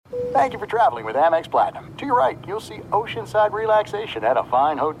Thank you for traveling with Amex Platinum. To your right, you'll see oceanside relaxation at a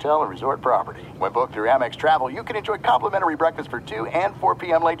fine hotel and resort property. When booked through Amex Travel, you can enjoy complimentary breakfast for 2 and 4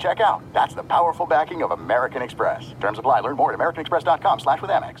 p.m. late checkout. That's the powerful backing of American Express. Terms apply. Learn more at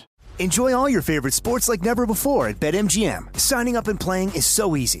americanexpress.com/withAmex. Enjoy all your favorite sports like never before at BetMGM. Signing up and playing is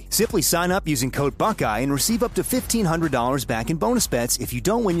so easy. Simply sign up using code Buckeye and receive up to $1,500 back in bonus bets if you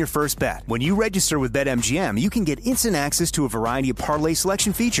don't win your first bet. When you register with BetMGM, you can get instant access to a variety of parlay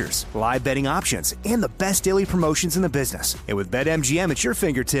selection features, live betting options, and the best daily promotions in the business. And with BetMGM at your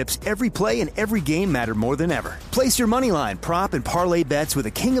fingertips, every play and every game matter more than ever. Place your moneyline, prop, and parlay bets with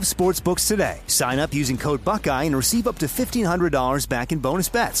the king of sportsbooks today. Sign up using code Buckeye and receive up to $1,500 back in bonus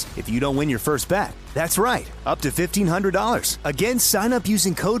bets if you don't win your first bet. That's right, up to $1,500. Again, sign up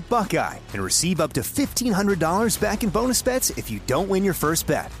using code Buckeye and receive up to $1,500 back in bonus bets if you don't win your first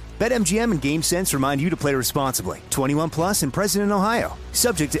bet. BetMGM and GameSense remind you to play responsibly. 21 plus and present in Ohio.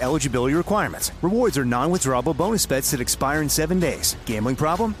 Subject to eligibility requirements. Rewards are non-withdrawable bonus bets that expire in 7 days. Gambling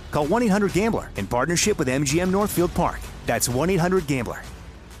problem? Call 1-800-GAMBLER in partnership with MGM Northfield Park. That's 1-800-GAMBLER.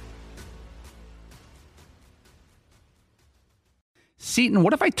 Seton,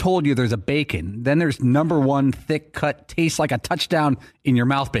 what if I told you there's a bacon, then there's number one thick cut, tastes like a touchdown in your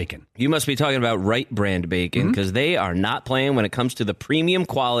mouth bacon? You must be talking about Wright brand bacon, because they are not playing when it comes to the premium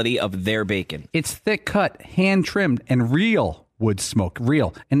quality of their bacon. It's thick cut, hand trimmed, and real wood smoke,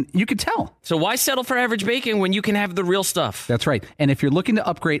 real. And you can tell. So why settle for average bacon when you can have the real stuff? That's right. And if you're looking to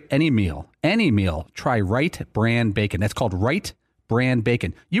upgrade any meal, try Wright brand bacon. That's called Wright brand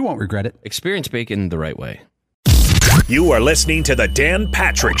bacon. You won't regret it. Experience bacon the right way. You are listening to the Dan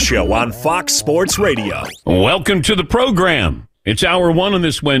Patrick Show on Fox Sports Radio. Welcome to the program. It's hour one on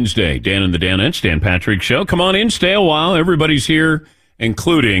this Wednesday. Dan and the Danettes, Dan Patrick Show. Come on in, stay a while. Everybody's here,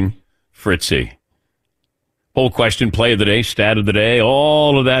 including Fritzy. Poll question, play of the day, stat of the day,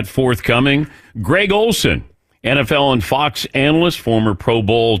 all of that forthcoming. Greg Olsen, NFL and Fox analyst, former Pro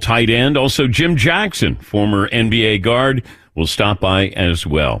Bowl tight end. Also Jim Jackson, former NBA guard, will stop by as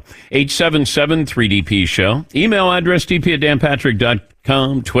well. 877-3DP Show. Email address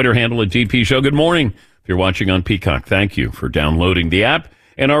dp@danpatrick.com. Twitter handle @DP Show. Good morning. If you're watching on Peacock, thank you for downloading the app.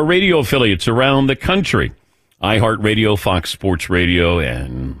 And our radio affiliates around the country. iHeartRadio, Fox Sports Radio,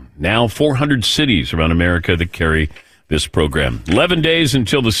 and now 400 cities around America that carry this program. 11 days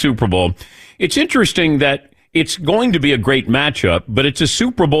until the Super Bowl. It's interesting that it's going to be a great matchup, but it's a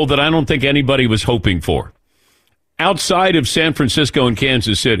Super Bowl that I don't think anybody was hoping for. Outside of San Francisco and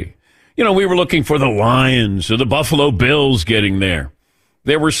Kansas City. You know, we were looking for the Lions or the Buffalo Bills getting there.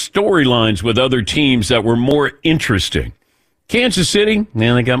 There were storylines with other teams that were more interesting. Kansas City,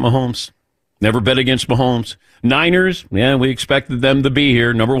 man, they got Mahomes. Never bet against Mahomes. Niners, yeah, we expected them to be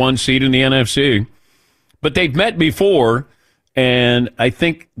here. Number one seed in the NFC. But they've met before, and I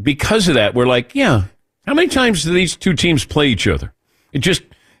think because of that, we're like, yeah, how many times do these two teams play each other?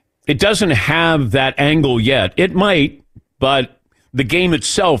 It doesn't have that angle yet. It might, but the game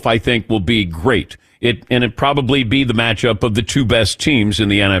itself, I think, will be great. It probably be the matchup of the two best teams in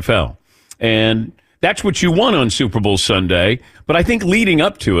the NFL. And that's what you want on Super Bowl Sunday. But I think leading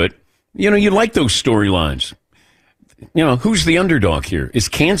up to it, you know, you like those storylines. You know, who's the underdog here? Is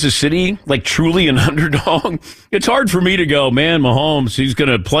Kansas City, like, truly an underdog? It's hard for me to go, man, Mahomes, he's going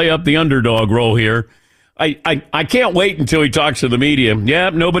to play up the underdog role here. I can't wait until he talks to the media.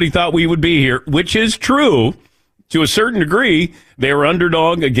 Yeah, nobody thought we would be here, which is true to a certain degree. They were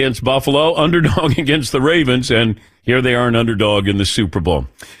underdog against Buffalo, underdog against the Ravens, and here they are an underdog in the Super Bowl. All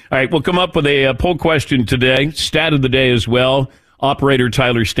right, we'll come up with a poll question today, stat of the day as well. Operator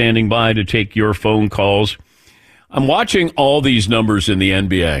Tyler standing by to take your phone calls. I'm watching all these numbers in the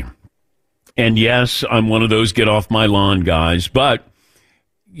NBA. And yes, I'm one of those get off my lawn guys, but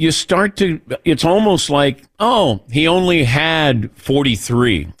you start to, it's almost like, oh, he only had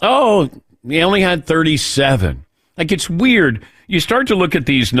 43. Oh, he only had 37. Like, it's weird. You start to look at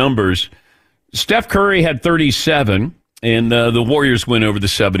these numbers. Steph Curry had 37, and the Warriors win over the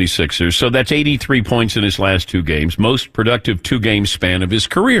 76ers. So that's 83 points in his last two games, most productive two-game span of his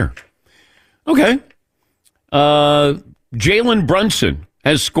career. Okay. Jalen Brunson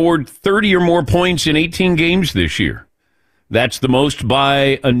has scored 30 or more points in 18 games this year. That's the most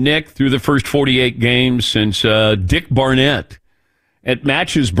by a Knick through the first 48 games since Dick Barnett. It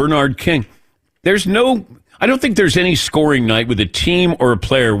matches Bernard King. I don't think there's any scoring night with a team or a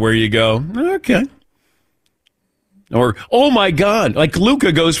player where you go, okay. Or, oh my God, like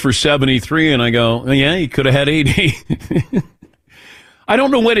Luka goes for 73 and I go, yeah, he could have had 80. I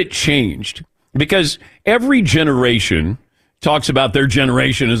don't know when it changed because every generation talks about their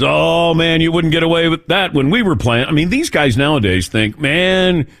generation as, oh, man, you wouldn't get away with that when we were playing. I mean, these guys nowadays think,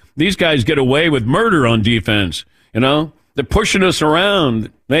 man, these guys get away with murder on defense. You know, they're pushing us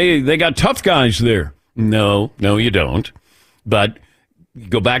around. They got tough guys there. No, you don't. But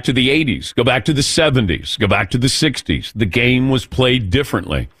go back to the 80s, go back to the 70s, go back to the 60s. The game was played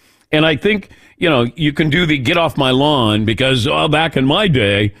differently. And I think, you know, you can do the get off my lawn because back in my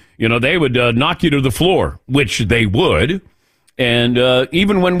day, you know, they would knock you to the floor, which they would. And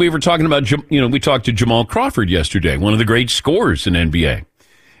even when we were talking about, you know, we talked to Jamal Crawford yesterday, one of the great scorers in NBA.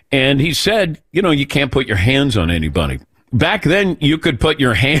 And he said, you know, you can't put your hands on anybody. Back then, you could put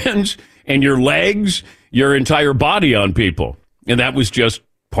your hands and your legs, your entire body on people. And that was just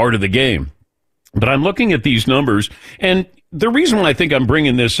part of the game. But I'm looking at these numbers, and the reason why I think I'm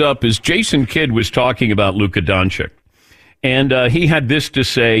bringing this up is Jason Kidd was talking about Luka Doncic. And he had this to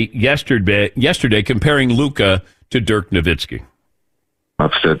say yesterday comparing Luka to Dirk Nowitzki.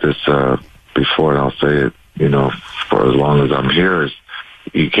 I've said this before, and I'll say it, you know, for as long as I'm here, is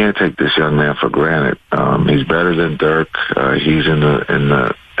you can't take this young man for granted. He's better than Dirk. He's in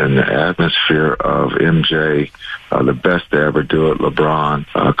the atmosphere of MJ, the best to ever do it, LeBron,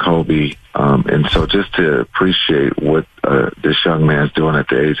 Kobe. And so just to appreciate what this young man's doing at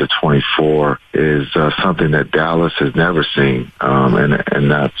the age of 24 is something that Dallas has never seen.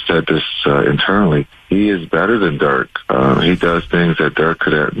 And I've said this internally. He is better than Dirk. He does things that Dirk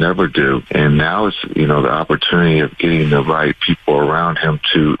could never do. And now it's, you know, the opportunity of getting the right people around him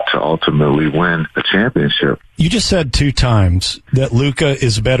to ultimately win a championship. You just said 2 times that Luka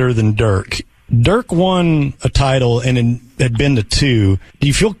is better than Dirk. Dirk won a title and had been to 2. Do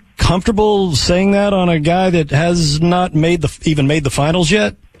you feel comfortable saying that on a guy that has not even made the finals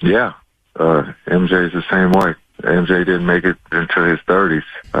yet? Yeah. MJ's the same way. MJ didn't make it into his 30s.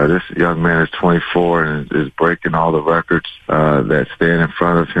 This young man is 24 and is breaking all the records that stand in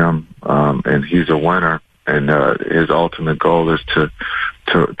front of him, and he's a winner. And his ultimate goal is to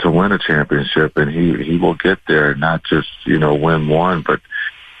win a championship, and he will get there. Not just, you know, win one, but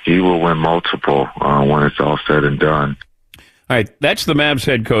he will win multiple when it's all said and done. All right, that's the Mavs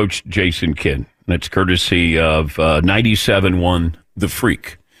head coach, Jason Kidd. That's courtesy of 97.1 The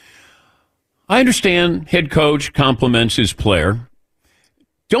Freak. I understand head coach compliments his player.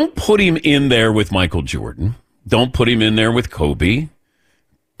 Don't put him in there with Michael Jordan. Don't put him in there with Kobe.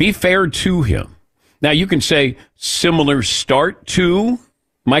 Be fair to him. Now, you can say similar start to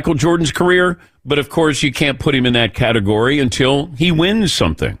Michael Jordan's career, but of course you can't put him in that category until he wins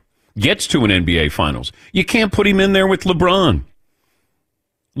something, gets to an NBA Finals. You can't put him in there with LeBron.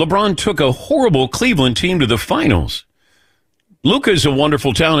 LeBron took a horrible Cleveland team to the finals. Luka is a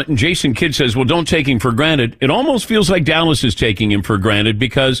wonderful talent, and Jason Kidd says, well, don't take him for granted. It almost feels like Dallas is taking him for granted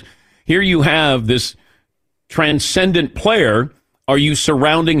because here you have this transcendent player. Are you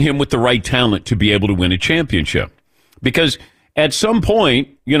surrounding him with the right talent to be able to win a championship? Because at some point,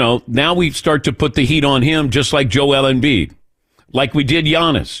 you know, now we start to put the heat on him just like Joel Embiid, like we did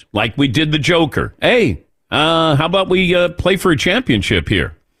Giannis, like we did the Joker. Hey, how about we play for a championship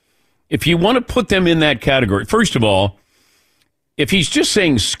here? If you want to put them in that category, first of all, if he's just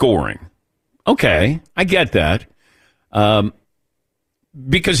saying scoring, okay, I get that,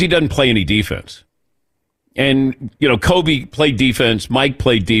 because he doesn't play any defense. And, you know, Kobe played defense, Mike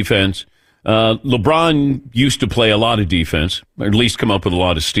played defense, LeBron used to play a lot of defense, or at least come up with a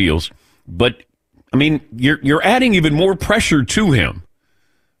lot of steals. But, I mean, you're adding even more pressure to him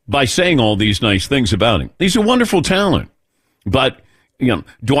by saying all these nice things about him. He's a wonderful talent. But, you know,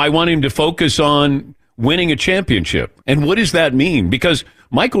 do I want him to focus on winning a championship? And what does that mean? Because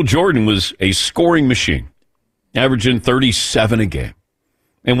Michael Jordan was a scoring machine, averaging 37 a game.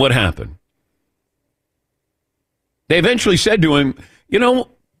 And what happened? They eventually said to him, you know,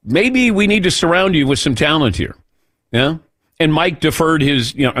 maybe we need to surround you with some talent here. Yeah. And Mike deferred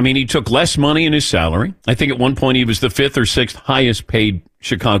his, you know, I mean, he took less money in his salary. I think at one point he was the 5th or 6th highest paid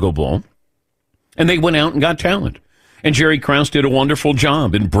Chicago Bull. And they went out and got talent. And Jerry Krause did a wonderful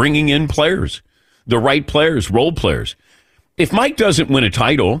job in bringing in players, the right players, role players. If Mike doesn't win a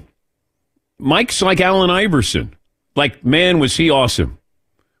title, Mike's like Allen Iverson. Like, man, was he awesome.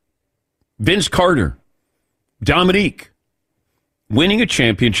 Vince Carter, Dominique. Winning a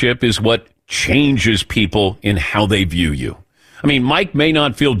championship is what changes people in how they view you. I mean, Mike may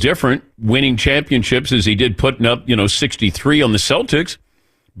not feel different winning championships as he did putting up, 63 on the Celtics,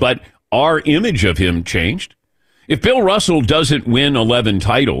 but our image of him changed. If Bill Russell doesn't win 11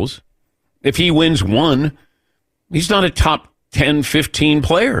 titles, if he wins one, he's not a top 10, 15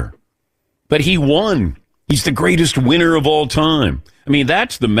 player. But he won. He's the greatest winner of all time. I mean,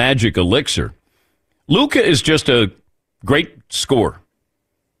 that's the magic elixir. Luka is just a great score.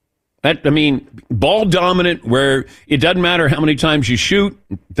 Ball dominant where it doesn't matter how many times you shoot,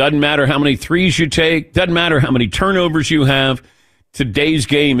 doesn't matter how many threes you take, doesn't matter how many turnovers you have. Today's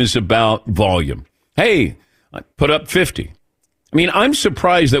game is about volume. Hey, I put up 50. I'm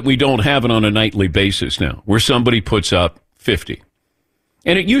surprised that we don't have it on a nightly basis now where somebody puts up 50.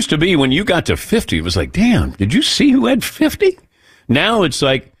 And it used to be when you got to 50, it was like, damn, did you see who had 50? Now it's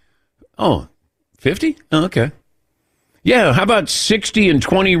like, oh, 50? Oh, okay. Yeah, how about 60 and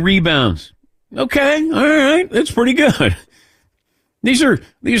 20 rebounds? Okay, all right, that's pretty good. These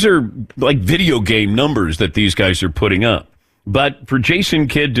are like video game numbers that these guys are putting up. But for Jason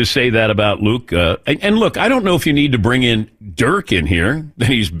Kidd to say that about Luke, and look, I don't know if you need to bring in Dirk in here, that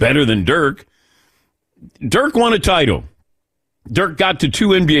he's better than Dirk. Dirk won a title. Dirk got to 2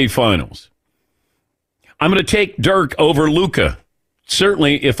 NBA finals. I'm going to take Dirk over Luka.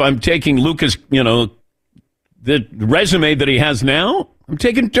 Certainly, if I'm taking Luka's, the resume that he has now, I'm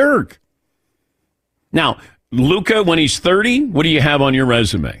taking Dirk. Now, Luka, when he's 30, what do you have on your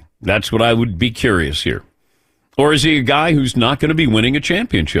resume? That's what I would be curious here. Or is he a guy who's not going to be winning a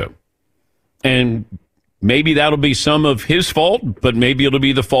championship? And maybe that'll be some of his fault, but maybe it'll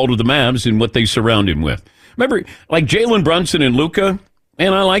be the fault of the Mavs and what they surround him with. Remember, like Jalen Brunson and Luka,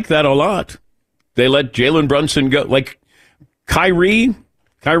 and I like that a lot. They let Jalen Brunson go. Like Kyrie's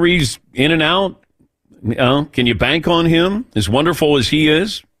in and out. Can you bank on him, as wonderful as he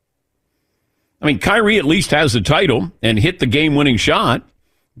is? Kyrie at least has the title and hit the game-winning shot,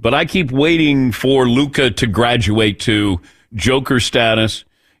 but I keep waiting for Luka to graduate to Joker status,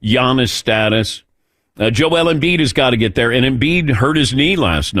 Giannis status. Joel Embiid has got to get there, and Embiid hurt his knee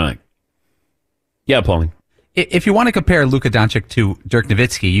last night. Yeah, Paulie. If you want to compare Luka Doncic to Dirk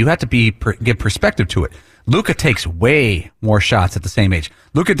Nowitzki, you have to give perspective to it. Luka takes way more shots at the same age.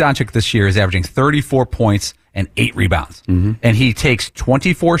 Luka Doncic this year is averaging 34 points and 8 rebounds. Mm-hmm. And he takes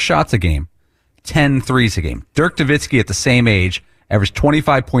 24 shots a game, 10 threes a game. Dirk Nowitzki at the same age averaged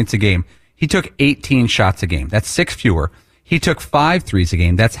 25 points a game. He took 18 shots a game. That's 6 fewer. He took 5 threes a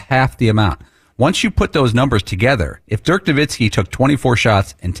game. That's half the amount. Once you put those numbers together, if Dirk Nowitzki took 24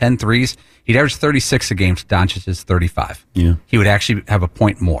 shots and 10 threes, he'd average 36 a game to Doncic's 35. Yeah. He would actually have a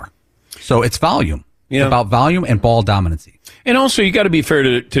point more. So it's volume. Yeah. It's about volume and ball dominancy. And also, you got to be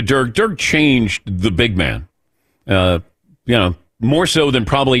fair to Dirk. Dirk changed the big man, more so than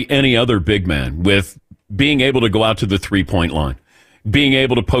probably any other big man, with being able to go out to the three-point line, being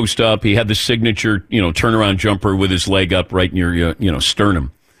able to post up. He had the signature, turnaround jumper with his leg up right near your,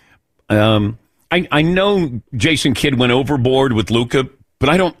 sternum. I know Jason Kidd went overboard with Luka, but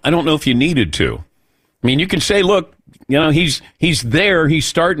I don't know if you needed to. You can say, look, he's there. He's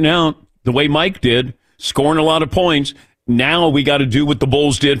starting out the way Mike did, scoring a lot of points. Now we got to do what the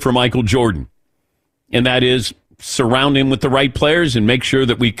Bulls did for Michael Jordan, and that is surround him with the right players and make sure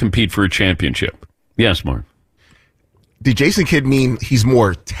that we compete for a championship. Yes, Mark. Did Jason Kidd mean he's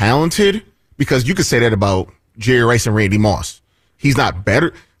more talented? Because you could say that about Jerry Rice and Randy Moss. He's not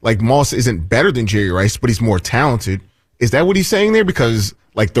better. Like, Moss isn't better than Jerry Rice, but he's more talented. Is that what he's saying there? Because,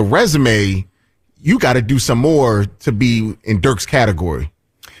 like, the resume, you got to do some more to be in Dirk's category.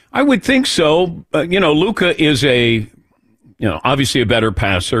 I would think so. Luka is obviously a better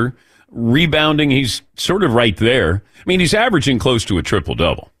passer. Rebounding, he's sort of right there. He's averaging close to a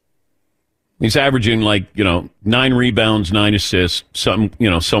triple-double. He's averaging 9 rebounds, 9 assists,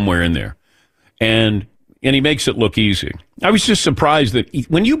 somewhere in there. And he makes it look easy. I was just surprised that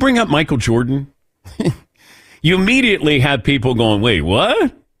when you bring up Michael Jordan, you immediately have people going, wait,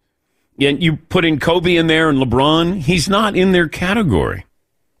 what? And you put in Kobe in there and LeBron. He's not in their category.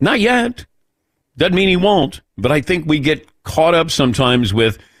 Not yet. Doesn't mean he won't. But I think we get caught up sometimes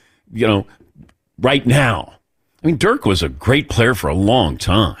with, right now. Dirk was a great player for a long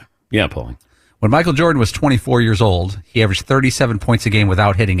time. Yeah, Paulie. When Michael Jordan was 24 years old, he averaged 37 points a game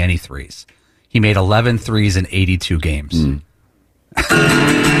without hitting any threes. He made 11 threes in 82 games.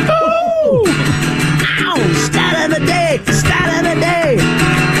 Ow! Stat of the day! Stat of the day!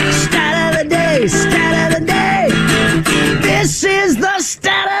 Stat of the day! Stat of the day! This is the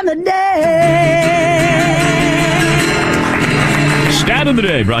stat of the day! Stat of the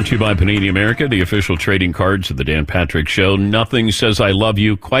day brought to you by Panini America, the official trading cards of the Dan Patrick Show. Nothing says I love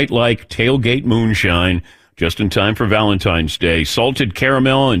you quite like tailgate moonshine. Just in time for Valentine's Day. Salted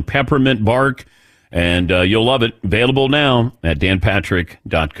caramel and peppermint bark, and you'll love it. Available now at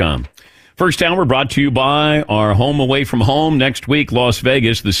danpatrick.com. First hour brought to you by our home away from home. Next week, Las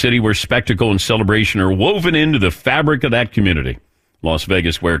Vegas, the city where spectacle and celebration are woven into the fabric of that community. Las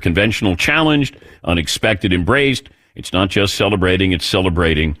Vegas, where conventional challenged, unexpected embraced. It's not just celebrating, it's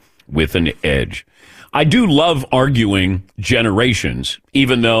celebrating with an edge. I do love arguing generations,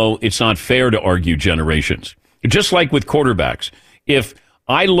 even though it's not fair to argue generations. Just like with quarterbacks. If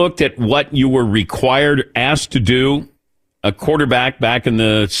I looked at what you were asked to do, a quarterback back in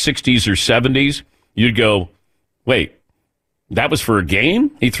the 60s or 70s, you'd go, wait, that was for a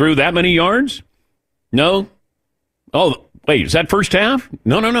game? He threw that many yards? No. Oh, wait, is that first half?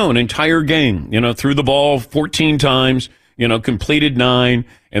 No, an entire game. Threw the ball 14 times, completed 9,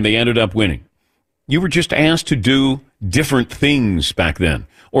 and they ended up winning. You were just asked to do different things back then.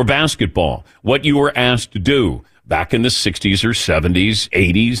 Or basketball, what you were asked to do back in the 60s or 70s,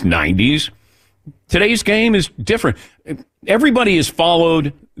 80s, 90s. Today's game is different. Everybody has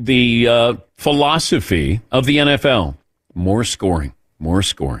followed the philosophy of the NFL. More scoring, more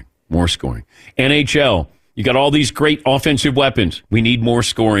scoring, more scoring. NHL, you got all these great offensive weapons. We need more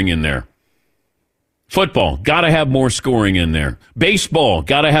scoring in there. Football, got to have more scoring in there. Baseball,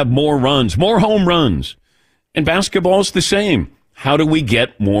 got to have more runs, more home runs. And basketball is the same. How do we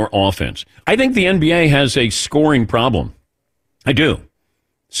get more offense? I think the NBA has a scoring problem. I do.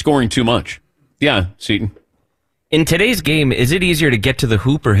 Scoring too much. Yeah, Seton. In today's game, is it easier to get to the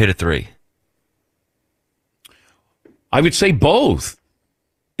hoop or hit a three? I would say both.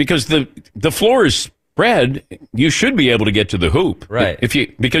 Because the floor is spread, you should be able to get to the hoop. Right.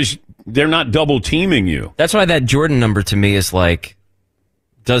 Because they're not double teaming you. That's why that Jordan number to me is like,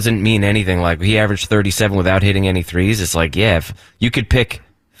 doesn't mean anything. Like, he averaged 37 without hitting any threes. It's like, yeah, if you could pick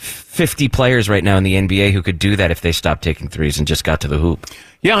 50 players right now in the NBA who could do that if they stopped taking threes and just got to the hoop.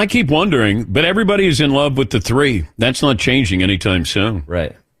 Yeah, I keep wondering, but everybody is in love with the three. That's not changing anytime soon.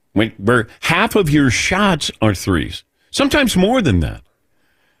 Right. Where half of your shots are threes. Sometimes more than that.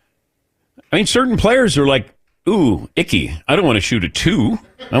 I mean, certain players are like, ooh, icky. I don't want to shoot a 2.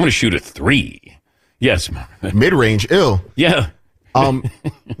 I want to shoot a 3. Yes. Mid-range, ill. Yeah.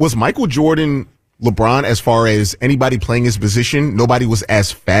 Was Michael Jordan LeBron as far as anybody playing his position? Nobody was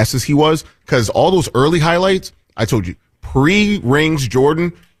as fast as he was? Because all those early highlights, I told you, pre-rings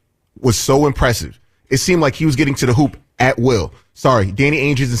Jordan was so impressive. It seemed like he was getting to the hoop at will. Sorry, Danny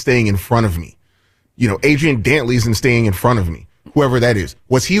Ainge isn't staying in front of me. Adrian Dantley isn't staying in front of me. Whoever that is.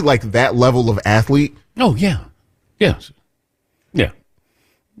 Was he like that level of athlete? Oh, yeah. Yes. Yeah.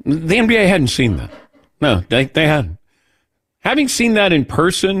 The NBA hadn't seen that. No, they hadn't. Having seen that in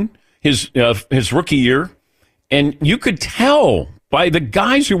person, his rookie year, and you could tell by the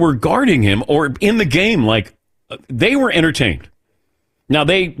guys who were guarding him or in the game, like, they were entertained. Now,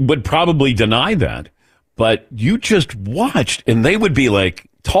 they would probably deny that, but you just watched, and they would be, like,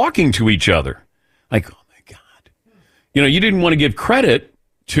 talking to each other. Like, oh, my God. You didn't want to give credit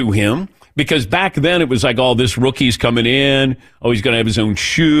to him because back then it was like, oh, this rookie's coming in. Oh, he's going to have his own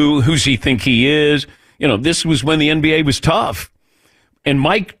shoe. Who's he think he is? This was when the NBA was tough. And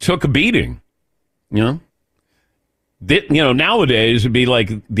Mike took a beating. Nowadays it'd be like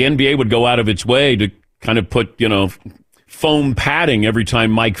the NBA would go out of its way to kind of put, foam padding every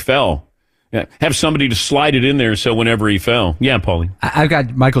time Mike fell. Yeah, have somebody to slide it in there so whenever he fell. Yeah, Paulie. I've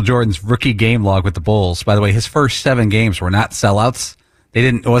got Michael Jordan's rookie game log with the Bulls. By the way, his first 7 games were not sellouts.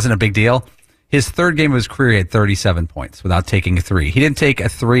 It wasn't a big deal. His third game of his career, he had 37 points without taking a 3. He didn't take a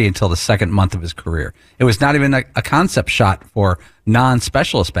 3 until the second month of his career. It was not even a concept shot for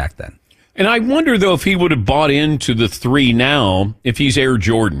non-specialists back then. And I wonder, though, if he would have bought into the 3 now if he's Air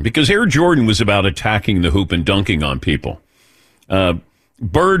Jordan. Because Air Jordan was about attacking the hoop and dunking on people.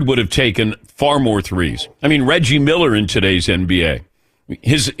 Bird would have taken far more 3s. I mean, Reggie Miller in today's NBA.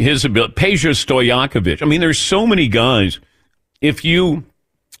 His ability, Peja Stojakovic. I mean, there's so many guys. If you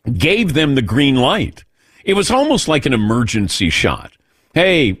gave them the green light, it was almost like an emergency shot.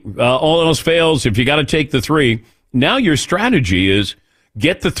 Hey, all else fails. If you got to take the 3, now your strategy is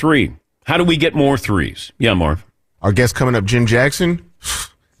get the 3. How do we get more 3s? Yeah, Marv. Our guest coming up, Jim Jackson.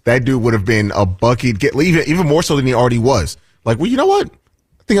 That dude would have been a bucket, even more so than he already was. Like, well, you know what?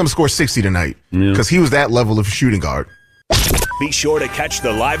 I think I'm going to score 60 tonight because he was that level of shooting guard. Be sure to catch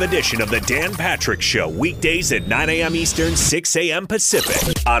the live edition of the Dan Patrick Show weekdays at 9 a.m. Eastern, 6 a.m.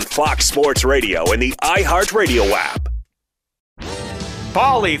 Pacific on Fox Sports Radio and the iHeartRadio app.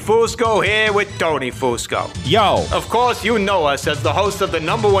 Paulie Fusco here with Tony Fusco. Yo. Of course, you know us as the host of the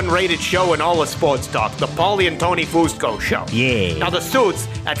 #1 rated show in all of sports talk, the Paulie and Tony Fusco Show. Yeah. Now, the suits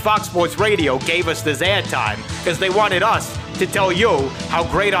at Fox Sports Radio gave us this airtime because they wanted us to tell you how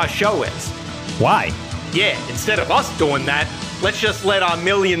great our show is. Why? Yeah, instead of us doing that, let's just let our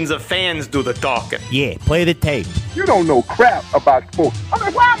millions of fans do the talking. Yeah, play the tape. You don't know crap about sports. I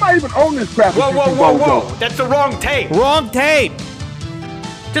mean, why am I even on this crap? Whoa. That's the wrong tape. Wrong tape.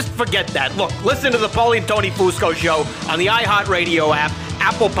 Just forget that. Look, listen to the Paulie and Tony Fusco Show on the iHeartRadio app.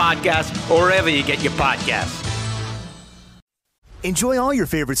 Apple Podcasts, or wherever you get your podcasts. Enjoy all your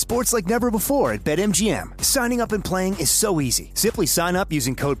favorite sports like never before at BetMGM. Signing up and playing is so easy. Simply sign up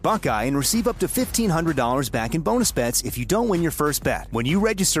using code Buckeye and receive up to $1,500 back in bonus bets if you don't win your first bet. When you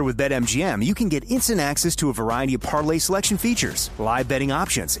register with BetMGM, you can get instant access to a variety of parlay selection features, live betting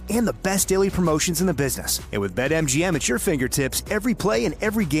options, and the best daily promotions in the business. And with BetMGM at your fingertips, every play and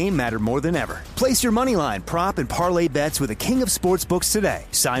every game matter more than ever. Place your moneyline, prop, and parlay bets with the king of sportsbooks today.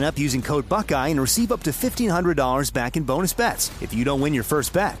 Sign up using code Buckeye and receive up to $1,500 back in bonus bets if you don't win your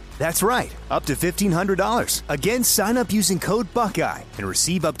first bet. That's right, up to $1,500. Again, sign up using code Buckeye and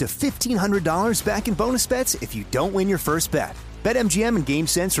receive up to $1,500 back in bonus bets if you don't win your first bet. BetMGM and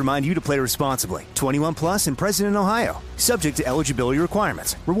GameSense remind you to play responsibly. 21 plus and present in Ohio. Subject to eligibility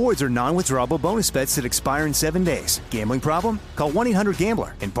requirements. Rewards are non-withdrawable bonus bets that expire in 7 days. Gambling problem? Call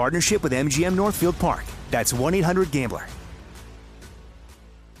 1-800-GAMBLER in partnership with MGM Northfield Park. That's 1-800-GAMBLER.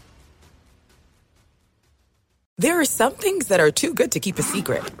 There are some things that are too good to keep a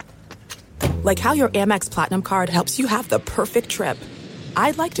secret. Like how your Amex Platinum card helps you have the perfect trip.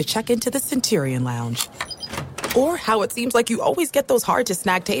 I'd like to check into the Centurion Lounge. Or how it seems like you always get those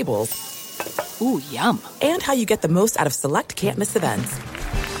hard-to-snag tables. Ooh, yum. And how you get the most out of select can't-miss events.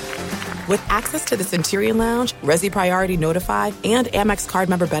 With access to the Centurion Lounge, Resi Priority Notify, and Amex card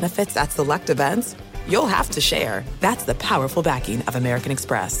member benefits at select events, you'll have to share. That's the powerful backing of American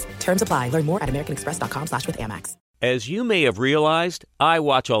Express. Terms apply. Learn more at americanexpress.com/withAmex. As you may have realized, I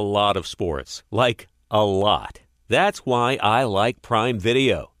watch a lot of sports. Like, a lot. That's why I like Prime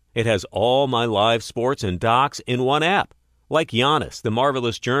Video. It has all my live sports and docs in one app. Like Giannis, The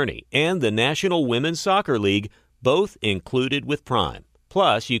Marvelous Journey, and the National Women's Soccer League, both included with Prime.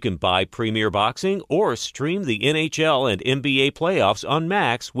 Plus, you can buy Premier Boxing or stream the NHL and NBA playoffs on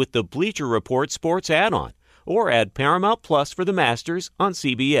Max with the Bleacher Report Sports add-on, or add Paramount Plus for the Masters on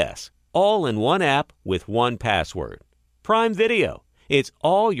CBS. All in one app with one password. Prime Video. It's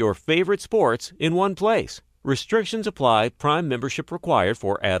all your favorite sports in one place. Restrictions apply. Prime membership required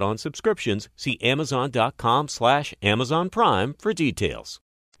for add-on subscriptions. See Amazon.com/Amazon Prime for details.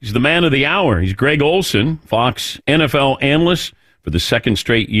 He's the man of the hour. He's Greg Olsen, Fox NFL analyst for the second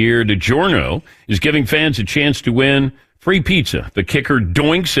straight year. DiGiorno is giving fans a chance to win free pizza. The kicker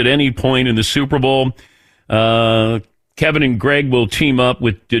doinks at any point in the Super Bowl. Kevin and Greg will team up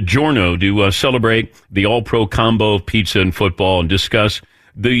with DiGiorno to celebrate the all-pro combo of pizza and football and discuss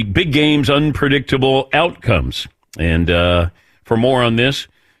the big game's unpredictable outcomes. And for more on this,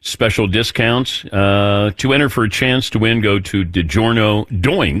 special discounts. To enter for a chance to win, go to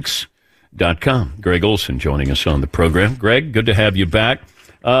DiGiornoDoinks.com. Greg Olsen joining us on the program. Greg, good to have you back.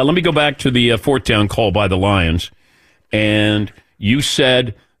 Let me go back to the fourth down call by the Lions. And you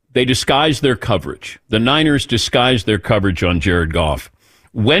said they disguised their coverage. The Niners disguised their coverage on Jared Goff.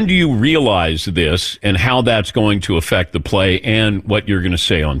 When do you realize this and how that's going to affect the play and what you're going to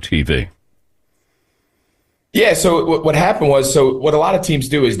say on TV? Yeah, so what happened was, what a lot of teams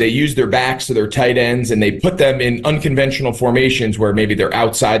do is they use their backs to their tight ends and they put them in unconventional formations where maybe they're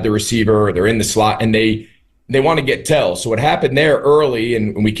outside the receiver or they're in the slot and they want to get tells. So what happened there early,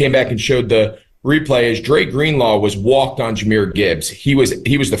 and we came back and showed the replay, is Dre Greenlaw was walked on Jahmyr Gibbs. He was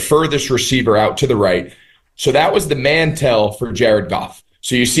the furthest receiver out to the right. So that was the man tell for Jared Goff.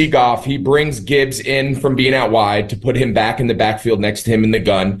 So you see Goff, he brings Gibbs in from being out wide to put him back in the backfield next to him in the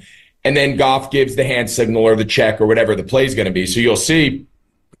gun. And then Goff gives the hand signal or the check or whatever the play is going to be. So you'll see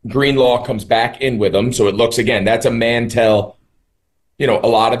Greenlaw comes back in with him. So it looks, again, that's a man tell, a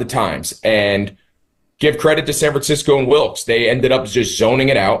lot of the times. And give credit to San Francisco and Wilkes. They ended up just zoning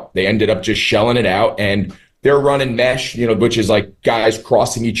it out. They ended up just shelling it out. And they're running mesh, which is like guys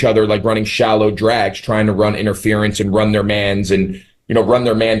crossing each other, like running shallow drags, trying to run interference and run their mans and, run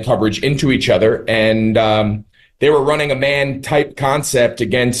their man coverage into each other. And they were running a man type concept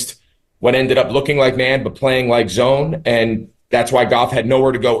against what ended up looking like man, but playing like zone. And that's why Goff had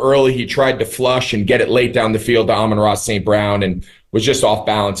nowhere to go early. He tried to flush and get it late down the field to Amon-Ra St. Brown and was just off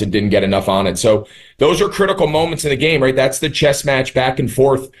balance and didn't get enough on it. So those are critical moments in the game, right? That's the chess match back and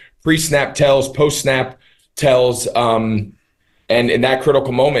forth, pre-snap tells, post-snap tells. And in that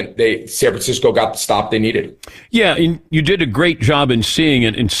critical moment, San Francisco got the stop they needed. Yeah, and you did a great job in seeing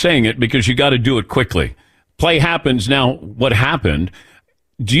it and saying it because you got to do it quickly. Play happens. Now, what happened?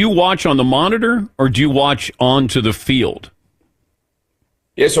 Do you watch on the monitor or do you watch onto the field?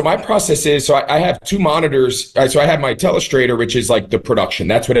 Yeah, so my process is, I have two monitors. So I have my telestrator, which is like the production.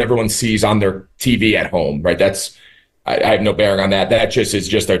 That's what everyone sees on their TV at home, right? I have no bearing on that. That is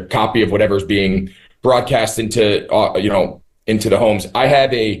just a copy of whatever's being broadcast into, into the homes. I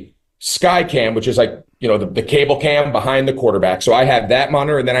have a Sky Cam, which is like, the cable cam behind the quarterback. So I have that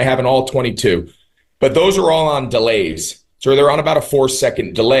monitor, and then I have an all 22. But those are all on delays. So they're on about a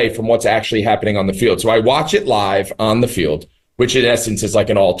 4-second delay from what's actually happening on the field. So I watch it live on the field, which in essence is like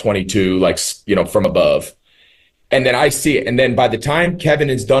an all 22, like, from above. And then I see it. And then by the time Kevin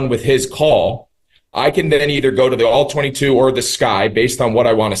is done with his call, I can then either go to the all 22 or the Sky based on what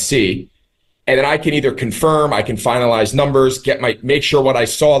I want to see. And then I can either confirm, I can finalize numbers, make sure what I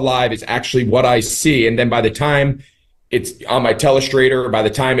saw live is actually what I see. And then by the time it's on my telestrator, by the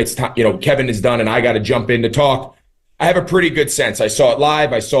time it's Kevin is done and I got to jump in to talk, I have a pretty good sense. I saw it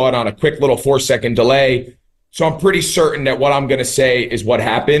live. I saw it on a quick little 4-second delay. So I'm pretty certain that what I'm going to say is what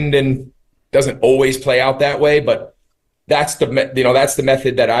happened, and it doesn't always play out that way, but that's the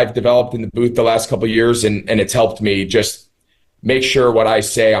method that I've developed in the booth the last couple of years, and it's helped me just make sure what I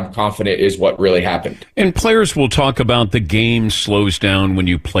say I'm confident is what really happened. And players will talk about the game slows down when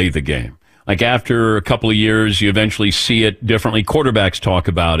you play the game. Like after a couple of years, you eventually see it differently. Quarterbacks talk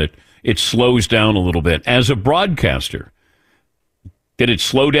about it. It slows down a little bit. As a broadcaster, did it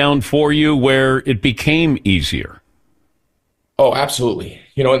slow down for you where it became easier? Oh, absolutely.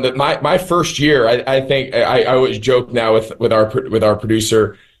 In my first year, I think I always joke now with our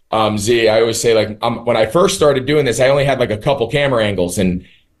producer, Z. I always say, like, when I first started doing this, I only had like a couple camera angles, and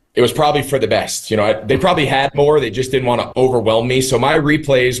it was probably for the best. They probably had more. They just didn't want to overwhelm me. So my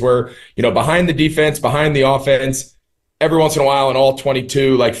replays were, behind the defense, behind the offense, every once in a while an all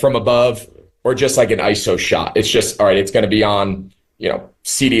 22, like from above, or just like an ISO shot. It's just, all right, it's going to be on,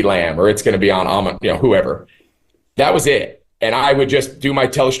 CeeDee Lamb, or it's going to be on, whoever. That was it. And I would just do my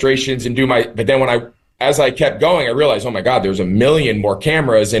telestrations and but then as I kept going, I realized, oh my God, there's a million more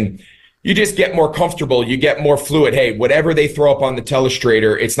cameras, and you just get more comfortable. You get more fluid. Hey, whatever they throw up on the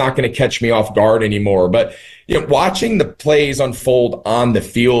telestrator, it's not going to catch me off guard anymore. But watching the plays unfold on the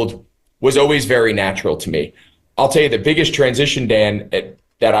field was always very natural to me. I'll tell you, the biggest transition, Dan,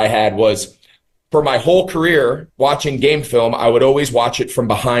 that I had was, for my whole career watching game film, I would always watch it from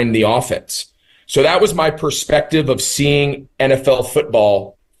behind the offense. So that was my perspective of seeing NFL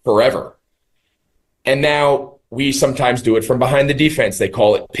football forever. And now we sometimes do it from behind the defense. They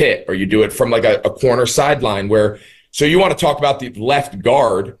call it pit, or you do it from like a corner sideline so you want to talk about the left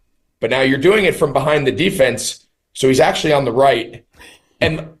guard, but now you're doing it from behind the defense. So he's actually on the right.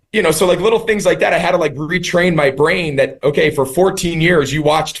 And, so like little things like that, I had to like retrain my brain that, okay, for 14 years, you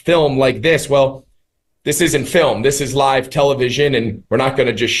watched film like this. Well, this isn't film. This is live television, and we're not going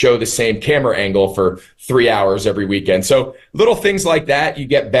to just show the same camera angle for 3 hours every weekend. So little things like that you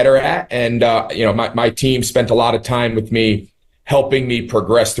get better at. And, my team spent a lot of time with me, helping me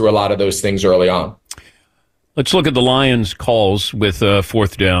progress through a lot of those things early on. Let's look at the Lions' calls with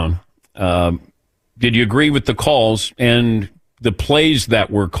fourth down. Did you agree with the calls and the plays that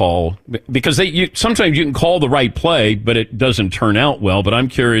were called? Because sometimes you can call the right play, but it doesn't turn out well. But I'm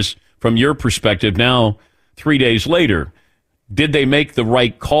curious, from your perspective now, 3 days later, did they make the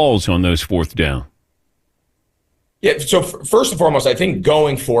right calls on those fourth down? Yeah, so first and foremost, I think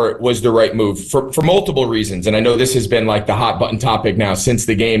going for it was the right move for multiple reasons. And I know this has been like the hot button topic now since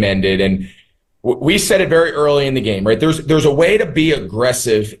the game ended. And we said it very early in the game, right? There's a way to be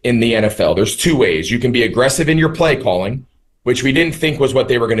aggressive in the NFL. There's two ways. You can be aggressive in your play calling, which we didn't think was what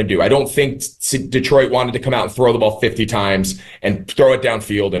they were going to do. I don't think Detroit wanted to come out and throw the ball 50 times and throw it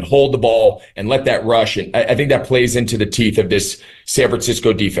downfield and hold the ball and let that rush. And I think that plays into the teeth of this San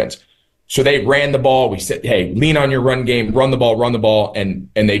Francisco defense. So they ran the ball. We said, hey, lean on your run game, run the ball. And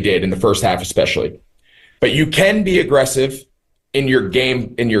they did in the first half, especially. But you can be aggressive in your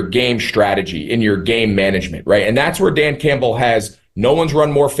game strategy, in your game management, right? And that's where Dan Campbell has. No one's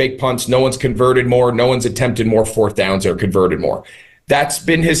run more fake punts. No one's converted more. No one's attempted more fourth downs or converted more. That's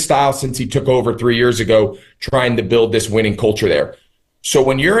been his style since he took over 3 years ago, trying to build this winning culture there. So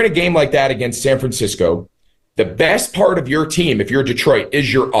when you're in a game like that against San Francisco, the best part of your team, if you're Detroit,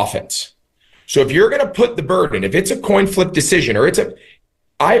 is your offense. So if you're going to put the burden, if it's a coin flip decision, or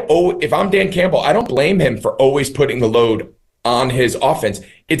if I'm Dan Campbell, I don't blame him for always putting the load on his offense.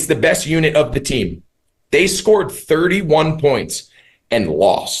 It's the best unit of the team. They scored 31 points and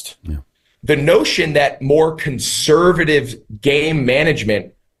lost. Yeah. The notion that more conservative game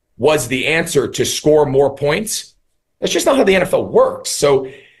management was the answer to score more points, that's just not how the NFL works.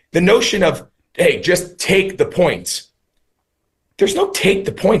 So the notion of, hey, just take the points. There's no take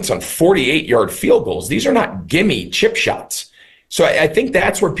the points on 48-yard field goals. These are not gimme chip shots. So I think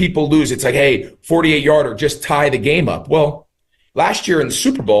that's where people lose. It's like, hey, 48-yarder, just tie the game up. Well, last year in the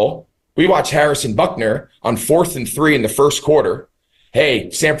Super Bowl, we watched Harrison Buckner on 4th and 3 in the first quarter.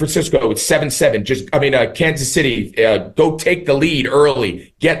 hey, San Francisco, it's 7-7. Kansas City, go take the lead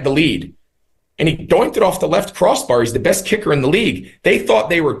early, get the lead. And he doinked it off the left crossbar. He's the best kicker in the league. They thought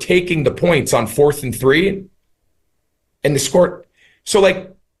they were taking the points on 4th and 3, and they scored. So,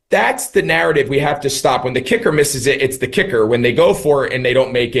 that's the narrative we have to stop. When the kicker misses it, it's the kicker. When they go for it and they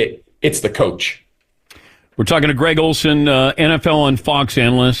don't make it, it's the coach. We're talking to Greg Olsen, NFL on Fox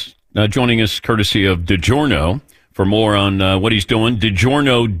analyst, joining us courtesy of DiGiorno. For more on what he's doing,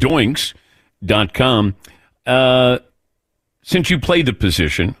 DiGiornoDoinks.com. Since you played the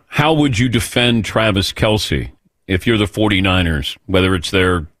position, how would you defend Travis Kelce if you're the 49ers, whether it's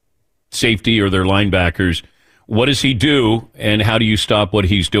their safety or their linebackers? What does he do, and how do you stop what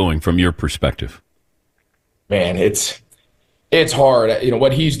he's doing from your perspective? Man, it's hard.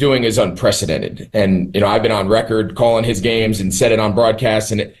 What he's doing is unprecedented. And, I've been on record calling his games and said it on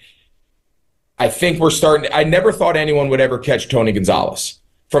broadcast, and I think I never thought anyone would ever catch Tony Gonzalez.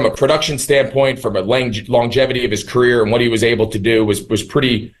 From a production standpoint, from a longevity of his career and what he was able to do was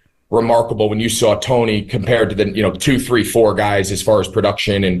pretty remarkable when you saw Tony compared to the 2, 3, 4 guys as far as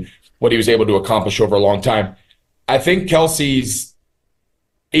production and what he was able to accomplish over a long time. I think Kelce's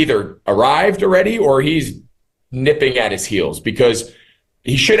either arrived already or he's nipping at his heels, because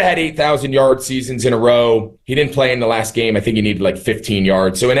he should have had 8,000-yard seasons in a row. He didn't play in the last game. I think he needed 15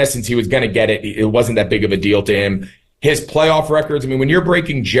 yards. So in essence, he was going to get it. It wasn't that big of a deal to him. His playoff records, when you're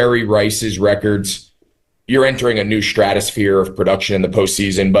breaking Jerry Rice's records, you're entering a new stratosphere of production in the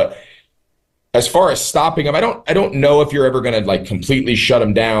postseason. But as far as stopping him, I don't know if you're ever going to completely shut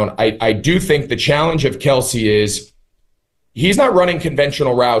him down. I do think the challenge of Kelce is he's not running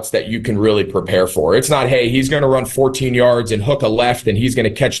conventional routes that you can really prepare for. It's not, hey, he's going to run 14 yards and hook a left and he's going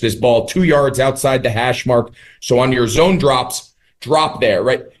to catch this ball 2 yards outside the hash mark. So on your zone drops, drop there,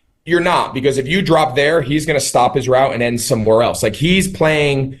 right? You're not, because if you drop there, he's going to stop his route and end somewhere else. He's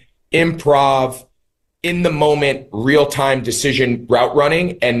playing improv, in the moment, real-time decision route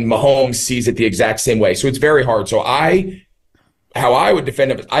running, and Mahomes sees it the exact same way. So it's very hard. So how I would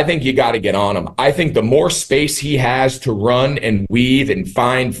defend him, I think you got to get on him. I think the more space he has to run and weave and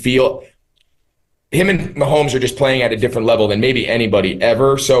find, feel, him and Mahomes are just playing at a different level than maybe anybody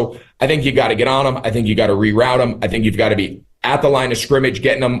ever. So I think you got to get on him. I think you got to reroute him. I think you've got to be at the line of scrimmage,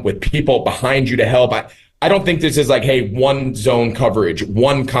 getting them with people behind you to help. I don't think this is hey, one zone coverage,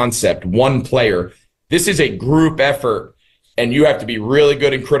 one concept, one player. This is a group effort, and you have to be really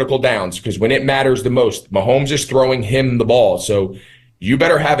good in critical downs, because when it matters the most, Mahomes is throwing him the ball. So you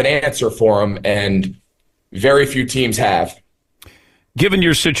better have an answer for him, and very few teams have. Given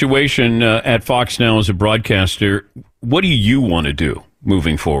your situation at Fox now as a broadcaster, what do you want to do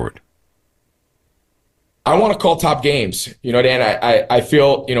moving forward? I want to call top games. Dan, I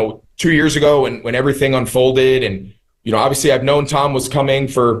feel, 2 years ago when everything unfolded, and, obviously I've known Tom was coming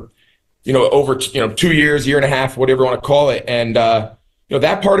for, over, 2 years, year and a half, whatever you want to call it. And,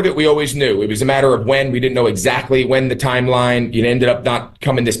 that part of it we always knew. It was a matter of when. We didn't know exactly when the timeline. It ended up not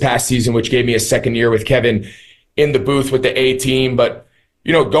coming this past season, which gave me a second year with Kevin in the booth with the A team. But,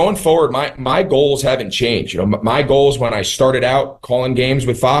 going forward, my goals haven't changed. My goals when I started out calling games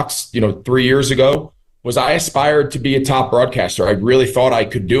with Fox, 3 years ago, was I aspired to be a top broadcaster. I really thought I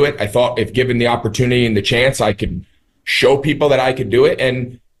could do it. I thought if given the opportunity and the chance, I could show people that I could do it.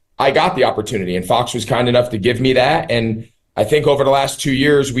 And I got the opportunity, and Fox was kind enough to give me that. And I think over the last 2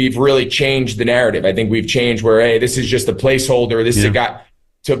 years, we've really changed the narrative. I think we've changed where, hey, this is just a placeholder. This is a guy,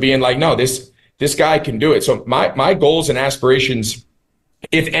 to being no, this guy can do it. So my goals and aspirations,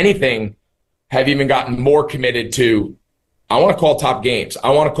 if anything, have even gotten more committed to, I want to call top games. I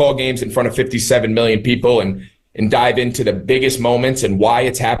want to call games in front of 57 million people and dive into the biggest moments and why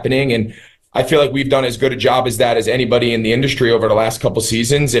it's happening. And I feel like we've done as good a job as that as anybody in the industry over the last couple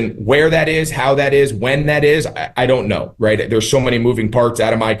seasons. And where that is, how that is, when that is, I don't know, right? There's so many moving parts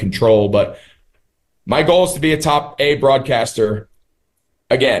out of my control, but my goal is to be a top A broadcaster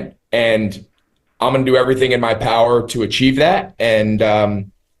again. And I'm going to do everything in my power to achieve that. And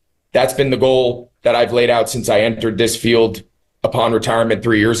that's been the goal that I've laid out since I entered this field upon retirement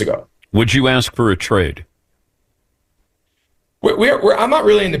 3 years ago. Would you ask for a trade? I'm not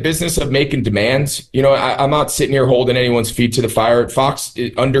really in the business of making demands. I'm not sitting here holding anyone's feet to the fire. Fox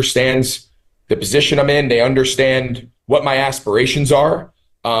understands the position I'm in. They understand what my aspirations are.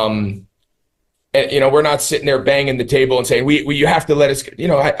 And, we're not sitting there banging the table and saying, you have to let us,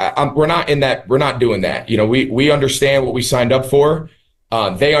 we're not in that. We're not doing that. We understand what we signed up for.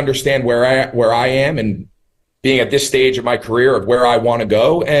 They understand where I am and being at this stage of my career of where I want to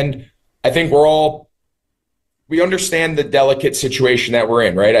go. And I think we're all we understand the delicate situation that we're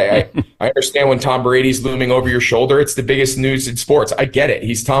in, right? I understand when Tom Brady's looming over your shoulder. It's the biggest news in sports. I get it.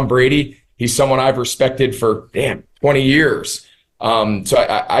 He's Tom Brady. He's someone I've respected for 20 years. So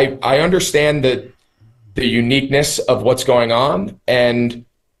I understand the uniqueness of what's going on, and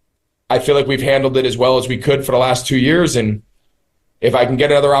I feel like we've handled it as well as we could for the last 2 years. And if I can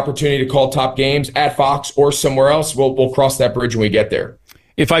get another opportunity to call top games at Fox or somewhere else, we'll cross that bridge when we get there.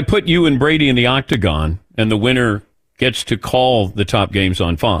 If I put you and Brady in the octagon and the winner gets to call the top games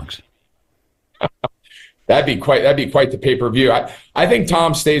on Fox, that'd be quite the pay-per-view. I think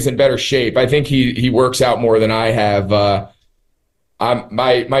Tom stays in better shape. I think he works out more than I have.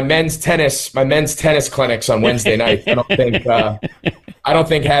 My men's tennis clinics on Wednesday night. I don't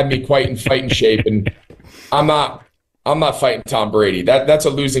think had me quite in fighting shape, and I'm not fighting Tom Brady. That's a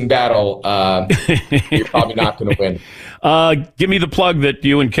losing battle. You're probably not going to win. Give me the plug that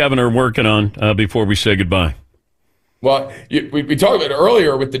you and Kevin are working on before we say goodbye. Well, we talked about it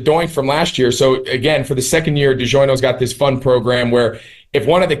earlier with the Doink from last year. So, again, for the second year, DiGiorno's got this fun program where if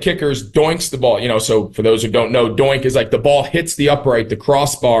one of the kickers doinks the ball, so for those who don't know, doink is like the ball hits the upright, the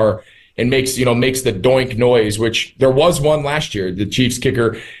crossbar, and makes the doink noise, which there was one last year. The Chiefs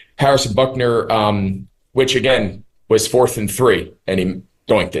kicker, Harrison Buckner, which, again, was 4th and 3, and he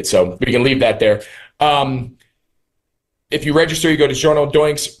doinked it. So we can leave that there. If you register, you go to DiGiorno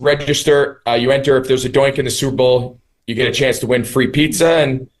Doinks, register, you enter. If there's a doink in the Super Bowl, you get a chance to win free pizza.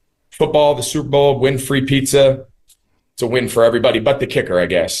 And football, the Super Bowl, win free pizza. It's a win for everybody but the kicker, I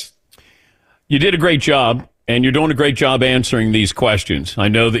guess. You did a great job, and you're doing a great job answering these questions. I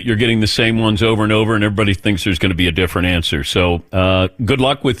know that you're getting the same ones over and over, and everybody thinks there's going to be a different answer. So good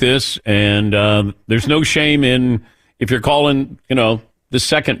luck with this, and there's no shame in if you're calling, the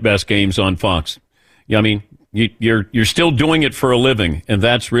second best games on Fox. Yeah, I mean, you're still doing it for a living, and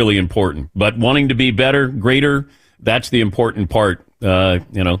that's really important. But wanting to be better, greater, that's the important part.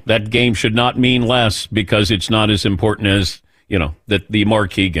 That game should not mean less because it's not as important as, the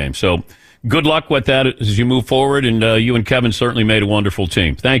marquee game. So good luck with that as you move forward, and you and Kevin certainly made a wonderful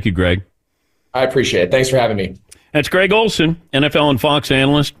team. Thank you, Greg. I appreciate it. Thanks for having me. That's Greg Olsen, NFL and Fox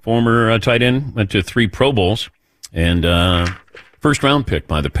analyst, former tight end, went to 3 Pro Bowls, and first-round pick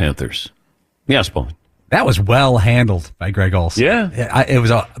by the Panthers. Yes, Paul. That was well handled by Greg Olsen. Yeah. It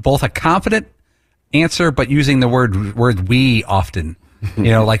was both a confident answer, but using the word we often.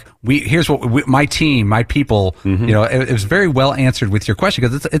 Like here's what my team, my people. Mm-hmm. It was very well answered with your question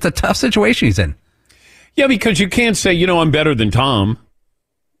because it's a tough situation he's in. Yeah, because you can't say I'm better than Tom,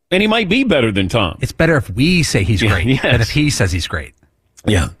 and he might be better than Tom. It's better if we say he's great than if he says he's great.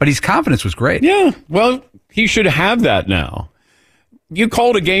 Yeah, but his confidence was great. Yeah, well, he should have that now. You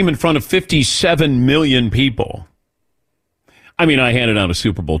called a game in front of 57 million people. I mean, I handed out a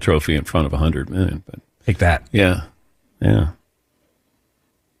Super Bowl trophy in front of 100 million. But take that. Yeah.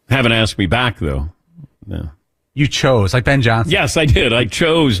 Haven't asked me back, though. No. You chose, like Ben Johnson. Yes, I did. I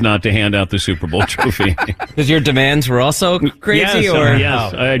chose not to hand out the Super Bowl trophy. Because your demands were also crazy?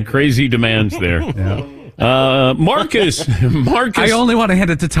 Yes, I had crazy demands there. Yeah. Marcus. I only want to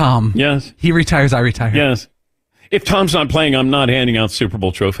hand it to Tom. Yes. He retires, I retire. Yes. If Tom's not playing, I'm not handing out the Super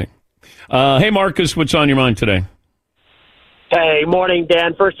Bowl trophy. Hey, Marcus, what's on your mind today? Hey, morning,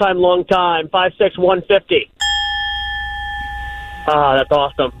 Dan. First time, long time. 5'6", 150. That's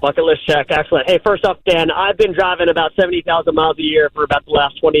awesome. Bucket list check. Excellent. Hey, first up, Dan, I've been driving about 70,000 miles a year for about the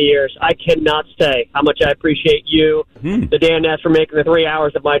last 20 years. I cannot say how much I appreciate you, the Dan Ness, for making the 3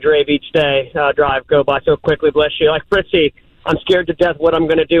 hours of my drive each day drive go by so quickly. Bless you. Like Fritzy, I'm scared to death what I'm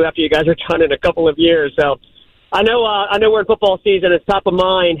going to do after you guys are done in a couple of years. So I know we're in football season. It's top of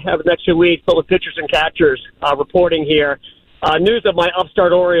mind over the next 2 weeks, but with pitchers and catchers reporting here. News of my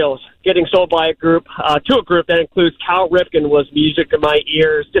upstart Orioles getting sold by a group that includes Cal Ripken was music in my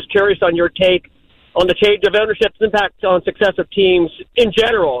ears. Just curious on your take on the change of ownership's impact on success of teams in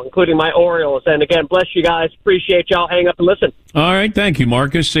general, including my Orioles. And again, bless you guys. Appreciate y'all. Hang up and listen. All right. Thank you,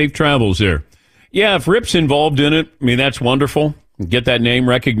 Marcus. Safe travels there. Yeah, if Rip's involved in it, I mean, that's wonderful. Get that name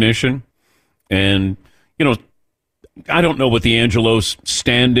recognition. And, I don't know what the Angelos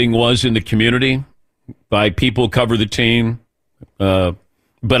standing was in the community by people who cover the team.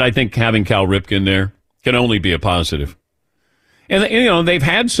 But I think having Cal Ripken there can only be a positive. And, they've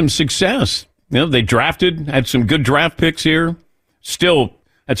had some success. They had some good draft picks here. Still,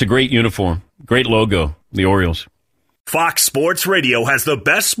 that's a great uniform. Great logo, the Orioles. Fox Sports Radio has the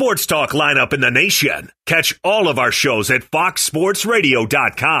best sports talk lineup in the nation. Catch all of our shows at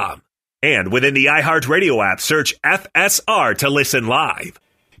foxsportsradio.com. And within the iHeartRadio app, search FSR to listen live.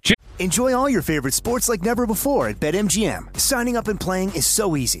 Enjoy all your favorite sports like never before at BetMGM. Signing up and playing is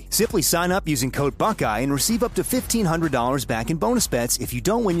so easy. Simply sign up using code Buckeye and receive up to $1,500 back in bonus bets if you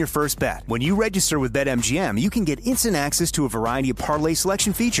don't win your first bet. When you register with BetMGM, you can get instant access to a variety of parlay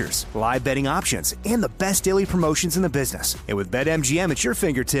selection features, live betting options, and the best daily promotions in the business. And with BetMGM at your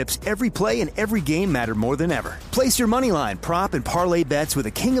fingertips, every play and every game matter more than ever. Place your moneyline, prop, and parlay bets with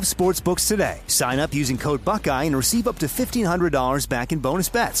the king of sportsbooks today. Sign up using code Buckeye and receive up to $1,500 back in bonus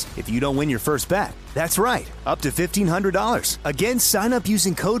bets if you don't win your first bet. That's right, up to $1,500. Again, sign up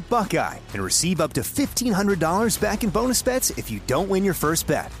using code Buckeye and receive up to $1,500 back in bonus bets if you don't win your first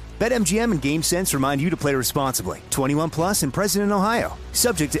bet. BetMGM and GameSense remind you to play responsibly. 21 plus and present in Ohio.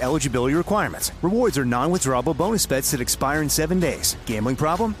 Subject to eligibility requirements. Rewards are non-withdrawable bonus bets that expire in 7 days. Gambling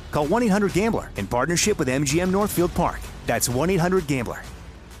problem? Call 1-800-GAMBLER in partnership with MGM Northfield Park. That's 1-800-GAMBLER.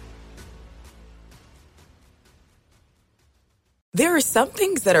 There are some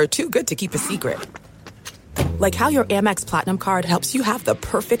things that are too good to keep a secret. Like how your Amex Platinum card helps you have the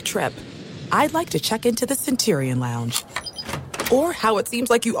perfect trip. I'd like to check into the Centurion Lounge. Or how it seems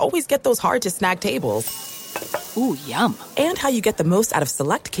like you always get those hard-to-snag tables. Ooh, yum. And how you get the most out of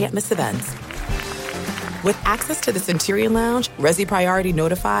select can't-miss events. With access to the Centurion Lounge, Resi Priority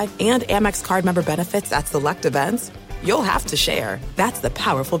Notify, and Amex card member benefits at select events, you'll have to share. That's the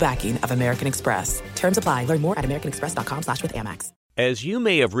powerful backing of American Express. Terms apply. Learn more at americanexpress.com/withAmex. As you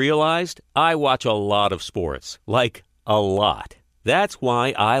may have realized, I watch a lot of sports. Like, a lot. That's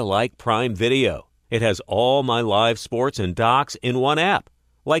why I like Prime Video. It has all my live sports and docs in one app.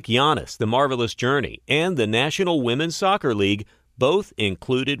 Like Giannis, The Marvelous Journey, and the National Women's Soccer League, both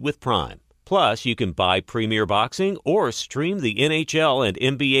included with Prime. Plus, you can buy Premier Boxing or stream the NHL and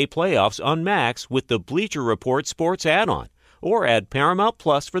NBA playoffs on Max with the Bleacher Report Sports add-on, or add Paramount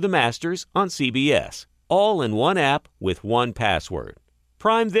Plus for the Masters on CBS. All in one app with one password.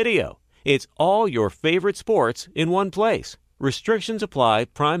 Prime Video. It's all your favorite sports in one place. Restrictions apply.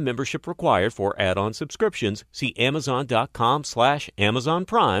 Prime membership required for add-on subscriptions. See Amazon.com/Amazon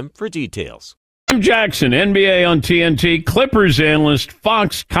Prime for details. Jim Jackson, NBA on TNT, Clippers analyst,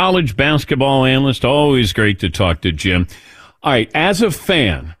 Fox college basketball analyst. Always great to talk to Jim. All right, as a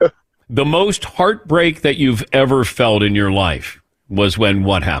fan, the most heartbreak that you've ever felt in your life was when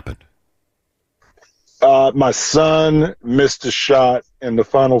what happened? My son missed a shot in the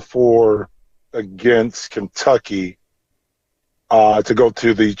Final Four against Kentucky to go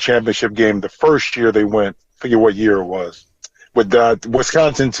to the championship game. The first year they went, I forget what year it was, with the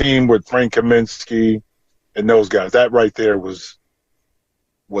Wisconsin team with Frank Kaminsky and those guys. That right there was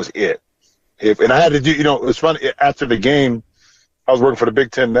it. And I had to do, it was funny, after the game, I was working for the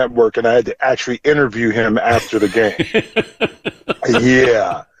Big Ten Network, and I had to actually interview him after the game.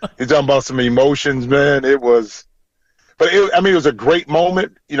 Yeah. He's talking about some emotions, man. It was a great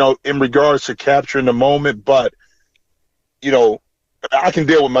moment, in regards to capturing the moment, but, I can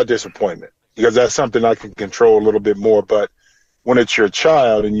deal with my disappointment because that's something I can control a little bit more. But when it's your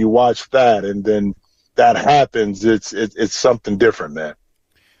child and you watch that and then that happens, it's something different, man.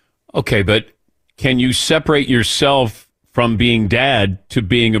 Okay, but can you separate yourself from being dad to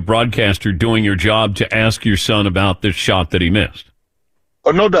being a broadcaster doing your job to ask your son about this shot that he missed?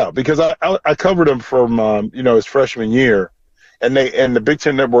 Oh, no doubt, because I covered him from his freshman year, and the Big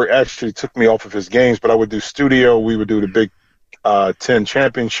Ten Network actually took me off of his games, but I would do studio. We would do the Big Ten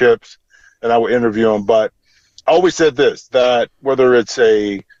championships, and I would interview him. But I always said this, that whether it's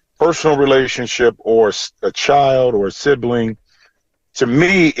a personal relationship or a child or a sibling, to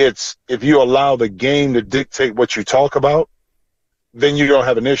me, it's if you allow the game to dictate what you talk about, then you don't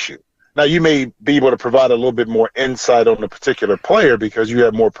have an issue. Now, you may be able to provide a little bit more insight on a particular player because you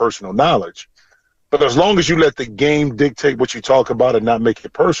have more personal knowledge. But as long as you let the game dictate what you talk about and not make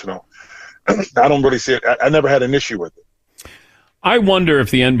it personal, I don't really see it. I never had an issue with it. I wonder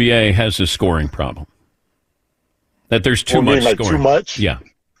if the NBA has a scoring problem. That there's too much scoring. Too much? Yeah.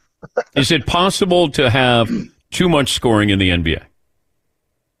 Is it possible to have too much scoring in the NBA?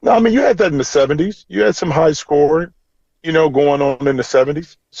 No, I mean, you had that in the 70s. You had some high scoring, going on in the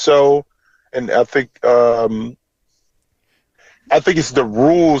 70s. So, and I think it's the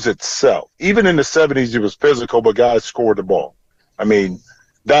rules itself. Even in the 70s, it was physical, but guys scored the ball. I mean,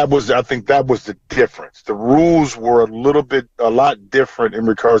 I think that was the difference. The rules were a lot different in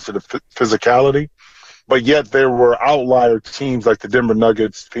regards to the physicality, but yet there were outlier teams like the Denver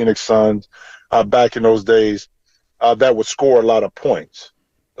Nuggets, Phoenix Suns, back in those days, that would score a lot of points.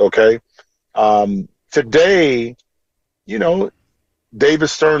 Okay. Today, David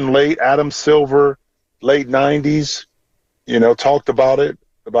Stern late, Adam Silver, late 90s, talked about it,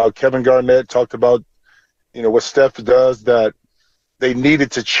 about Kevin Garnett, talked about, what Steph does, that they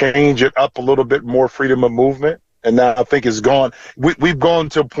needed to change it up a little bit more, freedom of movement. And now I think it's gone. We've gone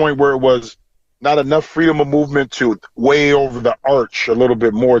to a point where it was not enough freedom of movement to way over the arch a little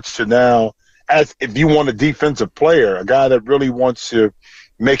bit more to now, as if you want a defensive player, a guy that really wants to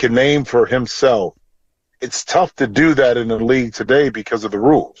make a name for himself, it's tough to do that in the league today because of the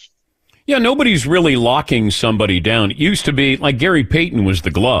rules. Yeah, nobody's really locking somebody down. It used to be like Gary Payton was the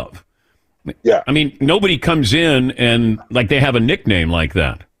glove. Yeah. I mean, nobody comes in and like they have a nickname like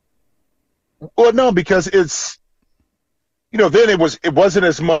that. Well, no, because it's, then it wasn't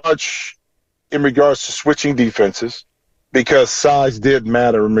as much in regards to switching defenses because size did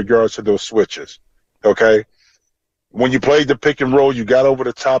matter in regards to those switches. Okay. When you played the pick and roll, you got over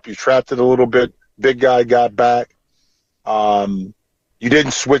the top, you trapped it a little bit. Big guy got back. You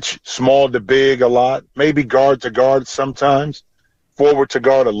didn't switch small to big a lot, maybe guard to guard sometimes, forward to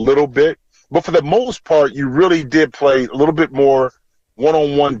guard a little bit. But for the most part, you really did play a little bit more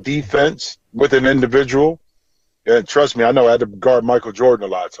one-on-one defense with an individual. And trust me, I know I had to guard Michael Jordan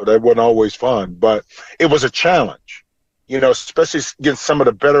a lot, so that wasn't always fun. But it was a challenge, especially against some of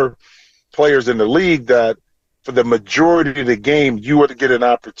the better players in the league that for the majority of the game, you were to get an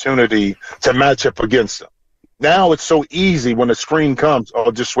opportunity to match up against them. Now it's so easy when the screen comes,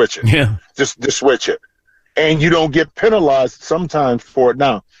 just switch it. Yeah. Just switch it. And you don't get penalized sometimes for it.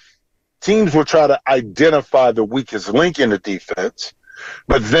 Now, teams will try to identify the weakest link in the defense,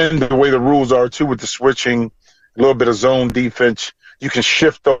 but then the way the rules are, too, with the switching, a little bit of zone defense, you can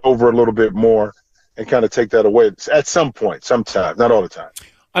shift over a little bit more and kind of take that away at some point, sometimes, not all the time.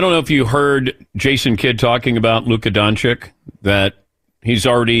 I don't know if you heard Jason Kidd talking about Luka Doncic, that he's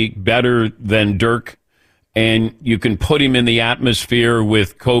already better than Dirk, and you can put him in the atmosphere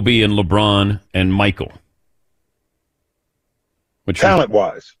with Kobe and LeBron and Michael.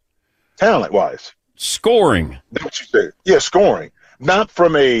 Talent-wise. Scoring. That's what you said. Yeah, scoring. Not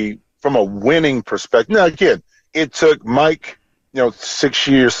from a winning perspective. Now, again, it took Mike, 6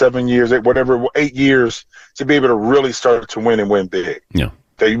 years, 7 years, 8 years to be able to really start to win and win big. Yeah.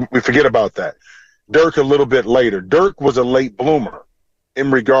 Okay, we forget about that. Dirk a little bit later. Dirk was a late bloomer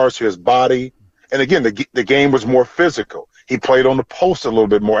in regards to his body. And again, the game was more physical. He played on the post a little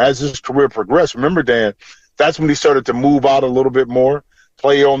bit more. As his career progressed, remember, Dan, that's when he started to move out a little bit more,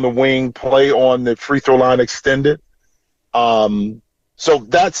 play on the wing, play on the free throw line extended. So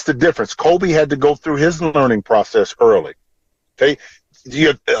that's the difference. Kobe had to go through his learning process early. Okay,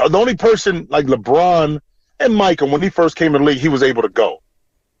 the only person like LeBron and Michael, when he first came in the league, he was able to go.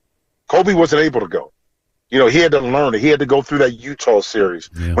 Kobe wasn't able to go. He had to learn it. He had to go through that Utah series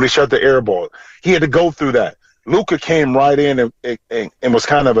when he shot the air ball. He had to go through that. Luka came right in and was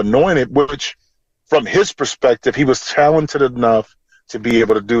kind of anointed, which from his perspective, he was talented enough to be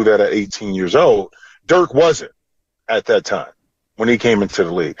able to do that at 18 years old. Dirk wasn't at that time when he came into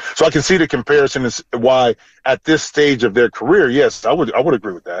the league. So I can see the comparison is why at this stage of their career, yes, I would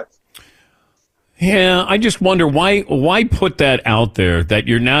agree with that. Yeah, I just wonder why put that out there that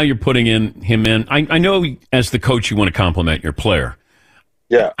you're putting him in. I know as the coach you want to compliment your player.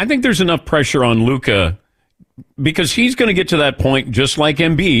 Yeah. I think there's enough pressure on Luka because he's going to get to that point just like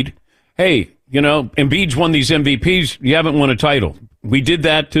Embiid. Hey, Embiid's won these MVPs. You haven't won a title. We did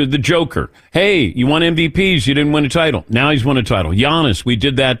that to the Joker. Hey, you won MVPs. You didn't win a title. Now he's won a title. Giannis, we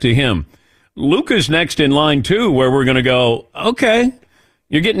did that to him. Luka's next in line, too, where we're going to go, okay,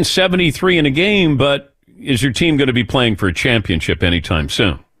 you're getting 73 in a game, but is your team going to be playing for a championship anytime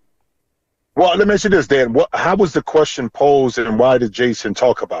soon? Well, let me ask you this, Dan. How was the question posed and why did Jason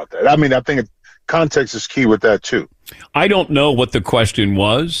talk about that? I mean, I think context is key with that, too. I don't know what the question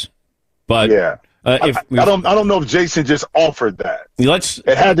was, but yeah. I don't know if Jason just offered that.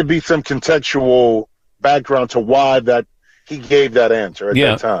 It had to be some contextual background to why that he gave that answer at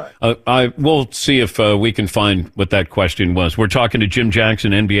that time. We'll see if we can find what that question was. We're talking to Jim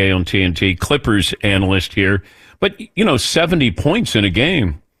Jackson, NBA on TNT, Clippers analyst here. But, 70 points in a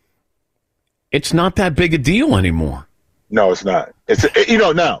game, it's not that big a deal anymore. No, it's not. It's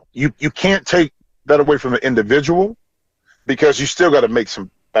now, you can't take that away from the individual because you still got to make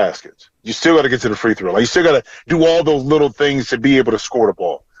some baskets. You still got to get to the free throw line. You still got to do all those little things to be able to score the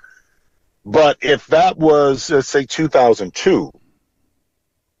ball. But if that was, let's say, 2002,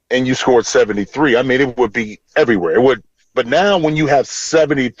 and you scored 73, I mean, it would be everywhere. It would. But now when you have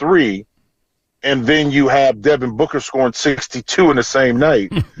 73, and then you have Devin Booker scoring 62 in the same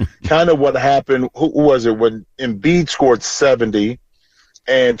night, kind of what happened, who was it, when Embiid scored 70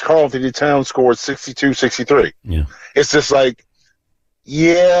 and Karl Anthony Towns scored 62, 63. Yeah. It's just like,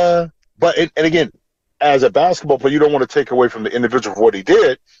 yeah, but and again, as a basketball player, you don't want to take away from the individual for what he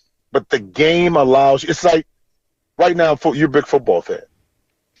did, but the game allows you. It's like right now, you're a big football fan.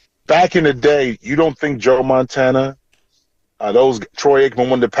 Back in the day, you don't think Joe Montana, Troy Aikman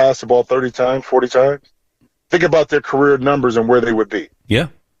wanted to pass the ball 30 times, 40 times? Think about their career numbers and where they would be. Yeah.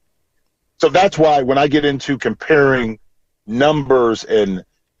 So that's why when I get into comparing numbers and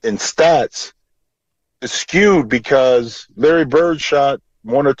stats, it's skewed because Larry Bird shot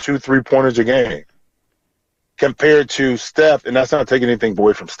 1 or 2 3-pointers a game compared to Steph, and that's not taking anything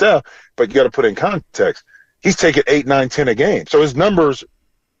away from Steph, but you got to put it in context. He's taking 8, 9, 10 a game. So his numbers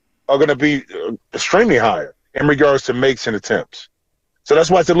are going to be extremely higher in regards to makes and attempts. So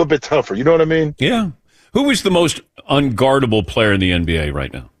that's why it's a little bit tougher. You know what I mean? Yeah. Who is the most unguardable player in the NBA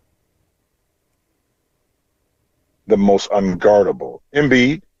right now? The most unguardable.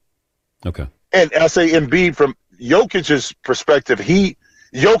 Embiid. Okay. And I say Embiid from Jokic's perspective.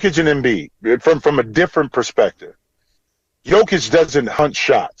 Jokic and Embiid, from a different perspective. Jokic doesn't hunt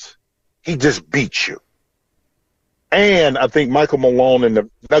shots. He just beats you. And I think Michael Malone and the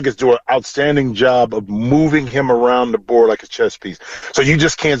Nuggets do an outstanding job of moving him around the board like a chess piece. So you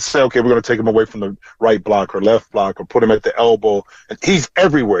just can't say, okay, we're going to take him away from the right block or left block or put him at the elbow. And he's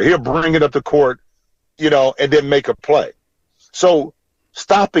everywhere. He'll bring it up the court, and then make a play. So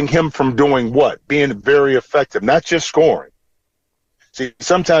stopping him from doing what? Being very effective, not just scoring. See,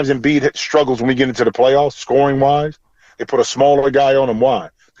 sometimes Embiid struggles when we get into the playoffs, scoring-wise. They put a smaller guy on him. Why?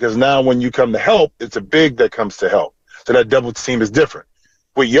 Because now when you come to help, it's a big that comes to help. So that double team is different.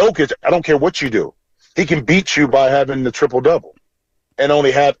 With Jokic, I don't care what you do. He can beat you by having the triple-double and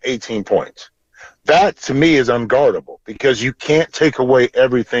only have 18 points. That, to me, is unguardable because you can't take away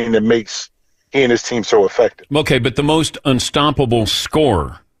everything that makes he and his team so effective. Okay, but the most unstoppable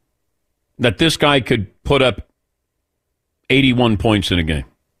scorer that this guy could put up 81 points in a game.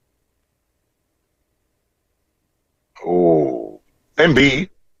 Oh, Embiid.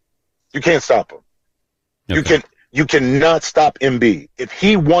 You can't stop him. Okay. You cannot stop Embiid. If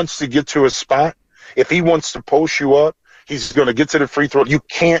he wants to get to a spot, if he wants to post you up, he's going to get to the free throw. You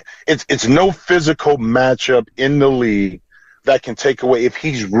can't. It's no physical matchup in the league that can take away if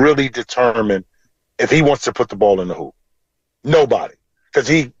he's really determined. If he wants to put the ball in the hoop, nobody. Because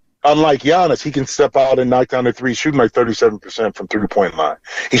unlike Giannis, he can step out and knock down the three, shooting like 37% from 3-point line.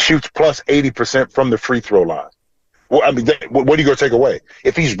 He shoots plus 80% from the free throw line. Well, I mean, what are you going to take away?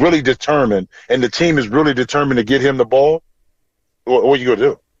 If he's really determined and the team is really determined to get him the ball, what are you going to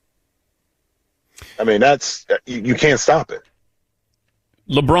do? I mean, you can't stop it.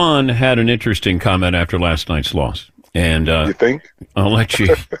 LeBron had an interesting comment after last night's loss, and you think? I'll let you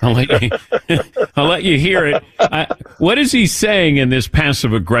hear it. What is he saying in this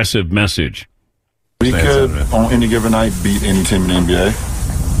passive aggressive message? We could, on any given night, beat any team in the NBA.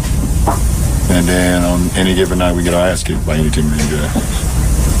 And then on any given night, we get our ass kicked by any team in the NBA.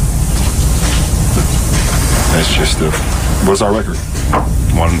 That's just what's our record?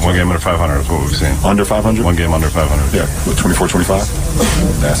 One game under 500 is what we've seen. Under 500? One game under 500. Yeah,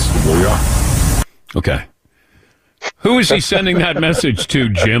 24-25. That's where we are. Okay. Who is he sending that message to,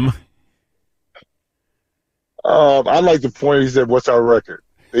 Jim? I like the point he said, what's our record?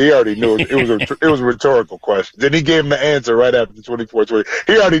 He already knew it was a rhetorical question. Then he gave him the answer right after 24-20.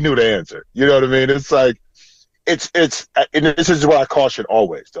 He already knew the answer. You know what I mean? It's like, and this is what I caution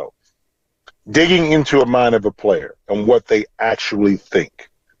always, though. Digging into a mind of a player and what they actually think,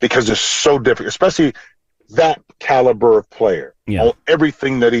 because it's so different, especially that caliber of player, on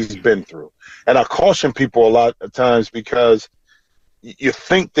everything that he's been through. And I caution people a lot of times because you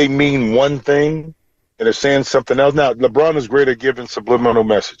think they mean one thing, and they're saying something else. Now, LeBron is great at giving subliminal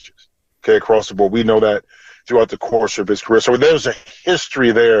messages, across the board. We know that throughout the course of his career. So there's a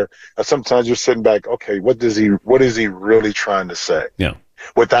history there. And sometimes you're sitting back, okay, what is he really trying to say? Yeah.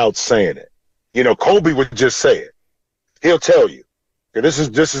 Without saying it. Kobe would just say it. He'll tell you. Okay, this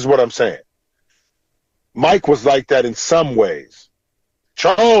is what I'm saying. Mike was like that in some ways.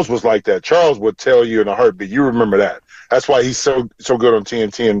 Charles was like that. Charles would tell you in a heartbeat. You remember that. That's why he's so good on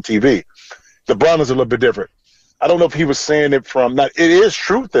TNT and TV. LeBron is a little bit different. I don't know if he was saying it from – it is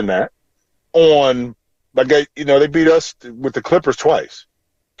truth in that on – they beat us with the Clippers twice.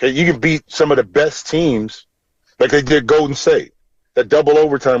 Okay, you can beat some of the best teams like they did Golden State. That double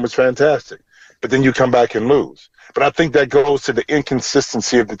overtime was fantastic. But then you come back and lose. But I think that goes to the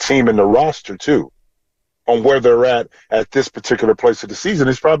inconsistency of the team and the roster, too, on where they're at this particular place of the season.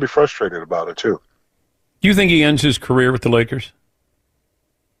 He's probably frustrated about it, too. Do you think he ends his career with the Lakers?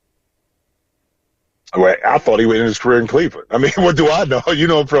 Well, I thought he would end his career in Cleveland. I mean, what do I know,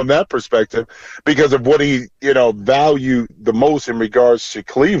 from that perspective, because of what he, valued the most in regards to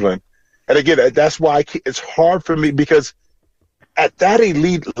Cleveland. And again, that's why it's hard for me because at that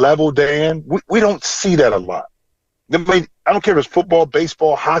elite level, Dan, we don't see that a lot. I mean, I don't care if it's football,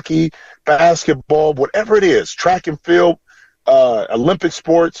 baseball, hockey, basketball, whatever it is, track and field, Olympic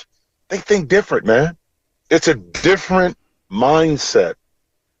sports. They think different, man. It's a different mindset.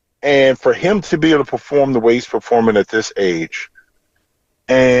 And for him to be able to perform the way he's performing at this age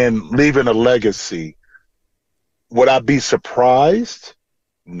and leaving a legacy, would I be surprised?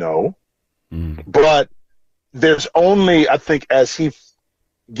 No. But there's only, I think, as he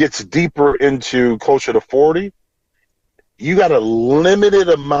gets deeper into closer to 40, you got a limited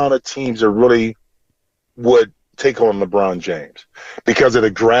amount of teams that really would take on LeBron James because of the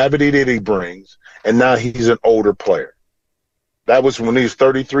gravity that he brings, and now he's an older player. That was when he was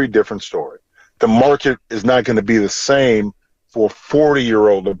 33, different story. The market is not going to be the same for a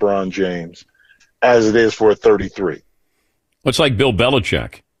 40-year-old LeBron James as it is for a 33. It's like Bill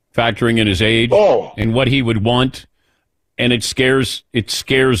Belichick, factoring in his age and what he would want, and it scares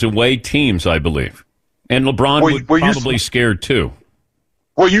away teams, I believe. And LeBron would probably scare too.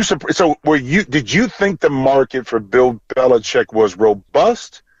 Did you think the market for Bill Belichick was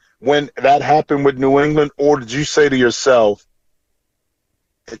robust when that happened with New England, or did you say to yourself,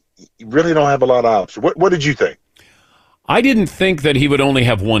 you really don't have a lot of options? What did you think? I didn't think that he would only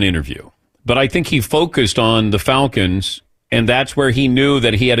have one interview, but I think he focused on the Falcons, and that's where he knew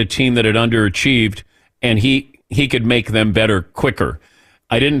that he had a team that had underachieved, and he could make them better quicker.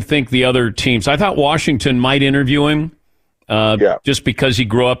 I didn't think the other teams. I thought Washington might interview him just because he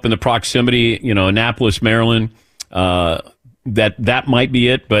grew up in the proximity, Annapolis, Maryland. That might be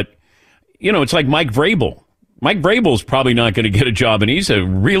it. But, it's like Mike Vrabel. Mike Vrabel's probably not going to get a job, and he's a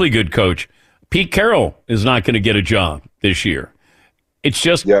really good coach. Pete Carroll is not going to get a job this year. It's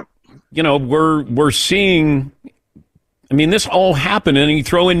just, we're seeing. I mean, this all happened, and you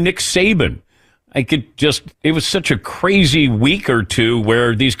throw in Nick Saban. It was such a crazy week or two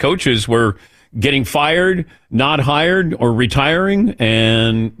where these coaches were getting fired, not hired, or retiring,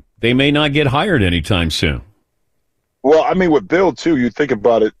 and they may not get hired anytime soon. Well, I mean, with Bill, too, you think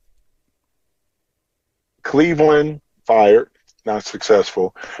about it. Cleveland, fired, not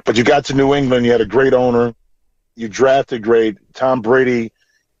successful. But you got to New England, you had a great owner. You drafted great. Tom Brady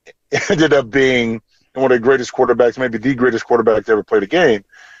ended up being one of the greatest quarterbacks, maybe the greatest quarterback to ever play the game.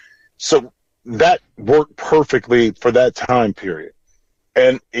 So that worked perfectly for that time period.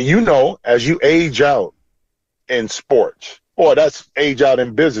 And as you age out in sports, that's age out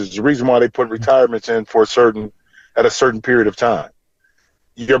in business. The reason why they put retirements in at a certain period of time.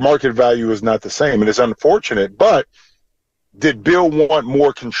 Your market value is not the same, and it's unfortunate. But did Bill want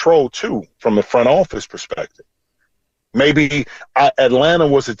more control too from the front office perspective? Maybe Atlanta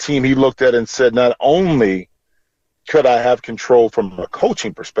was a team he looked at and said, not only could I have control from a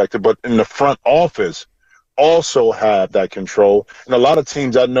coaching perspective, but in the front office also have that control. And a lot of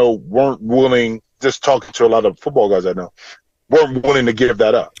teams I know weren't willing, just talking to a lot of football guys I know, weren't willing to give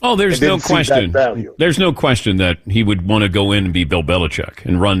that up. Oh, there's no question. There's no question that he would want to go in and be Bill Belichick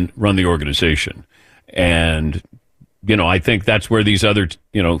and run the organization. And, I think that's where these other,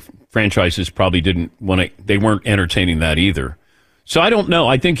 franchises probably didn't want to, they weren't entertaining that either. So I don't know.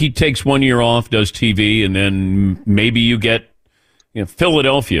 I think he takes 1 year off, does TV, and then maybe you get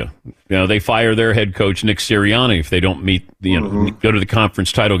Philadelphia. They fire their head coach, Nick Sirianni, if they don't go to the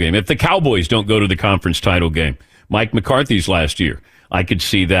conference title game. If the Cowboys don't go to the conference title game. Mike McCarthy's last year. I could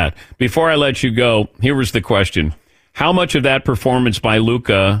see that. Before I let you go, here was the question. How much of that performance by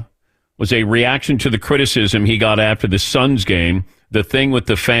Luka was a reaction to the criticism he got after the Suns game, the thing with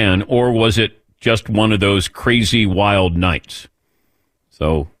the fan, or was it just one of those crazy, wild nights?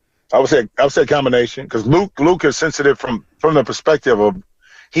 So I would say a combination, because Luka is sensitive from the perspective of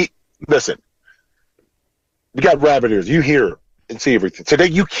listen. You got rabbit ears. You hear and see everything. Today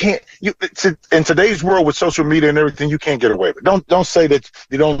you can't. In today's world with social media and everything, you can't get away with it. Don't say that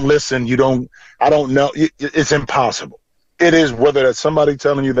you don't listen. I don't know. It's impossible. It is, whether that's somebody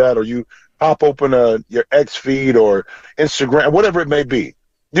telling you that or you pop open your X feed or Instagram, whatever it may be,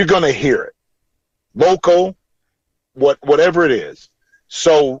 you're gonna hear it. Local, whatever it is.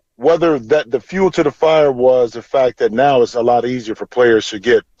 So whether that the fuel to the fire was the fact that now it's a lot easier for players to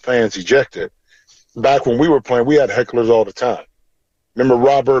get fans ejected. Back when we were playing, we had hecklers all the time. Remember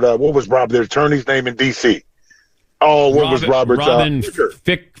Robert? What was Robert, their attorney's name in D.C.? Oh, what was Robert? Robin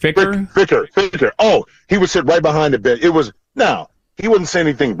Ficker? Ficker. Oh, he would sit right behind the bench. He wouldn't say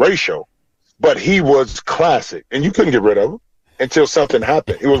anything racial, but he was classic, and you couldn't get rid of him until something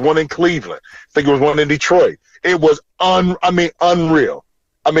happened. It was one in Cleveland. I think it was one in Detroit. It was unreal.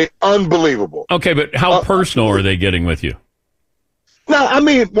 Unbelievable. Okay, but how personal are they getting with you? No,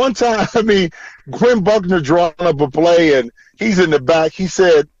 one time, Quinn Buckner drawing up a play, and he's in the back. He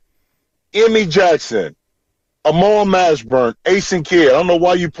said, Emmy Jackson, Amon Mashburn, Ace and Kid. I don't know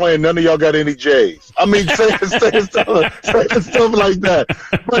why you playing. None of y'all got any J's. I mean, saying stuff like that.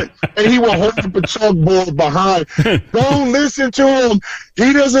 And he will hold up a chalkboard behind. Don't listen to him.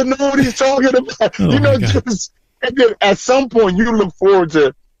 He doesn't know what he's talking about. And then at some point you look forward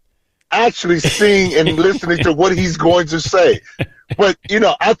to actually seeing and listening to what he's going to say. But,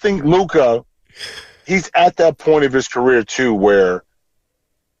 I think Luka, he's at that point of his career, too, where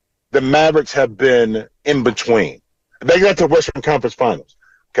the Mavericks have been in between. They got to the Western Conference Finals,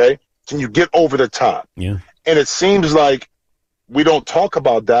 okay? Can you get over the top? Yeah. And it seems like we don't talk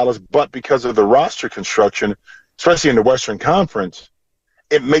about Dallas, but because of the roster construction, especially in the Western Conference,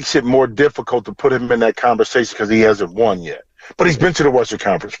 it makes it more difficult to put him in that conversation because he hasn't won yet. But he's been to the Western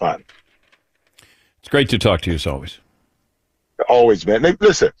Conference Finals. It's great to talk to you as always. Always, man. Hey,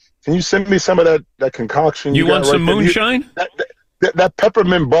 listen, can you send me some of that concoction? You want some moonshine? That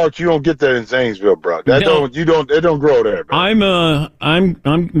peppermint bark, you don't get that in Zanesville, bro. It don't grow there, bro.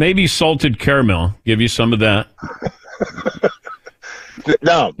 I'm maybe salted caramel. Give you some of that.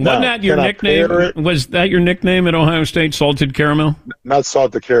 No, wasn't that your nickname? Was that your nickname at Ohio State, salted caramel? Not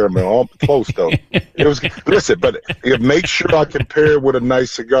salted caramel. I'm close though. It was. Listen, but you gotta make sure I can pair it with a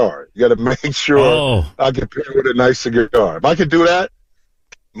nice cigar. You got to make sure I can pair it with a nice cigar. If I can do that,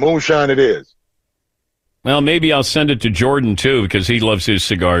 moonshine it is. Well, maybe I'll send it to Jordan too because he loves his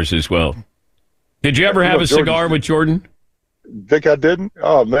cigars as well. Did you ever have a cigar with Jordan? Think I didn't?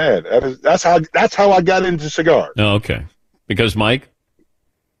 Oh man, that's how I got into cigars. Oh, okay. Because Mike.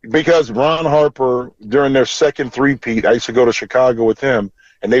 Because Ron Harper, during their second three-peat, I used to go to Chicago with him,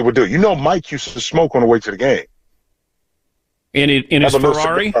 and they would do it. Mike used to smoke on the way to the game. In his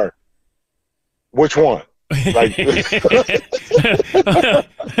Ferrari? Which one?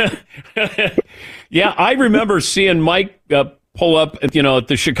 Yeah, I remember seeing Mike pull up, at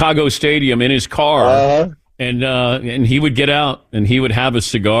the Chicago Stadium in his car, and he would get out, and he would have a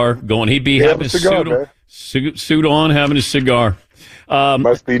cigar going. He'd be having his suit on, having a cigar.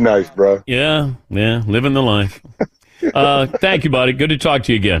 Must be nice, bro. Yeah, living the life. Thank you, buddy. Good to talk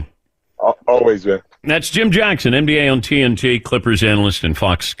to you again. Always, man. That's Jim Jackson, NBA on TNT, Clippers analyst and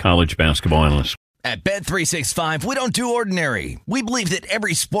Fox College basketball analyst. At Bet365, we don't do ordinary. We believe that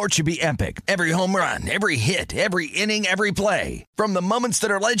every sport should be epic. Every home run, every hit, every inning, every play. From the moments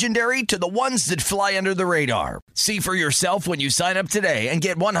that are legendary to the ones that fly under the radar. See for yourself when you sign up today and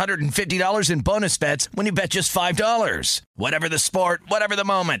get $150 in bonus bets when you bet just $5. Whatever the sport, whatever the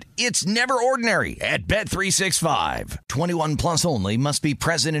moment, it's never ordinary at Bet365. 21 plus only. Must be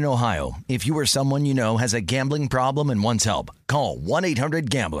present in Ohio. If you or someone you know has a gambling problem and wants help, call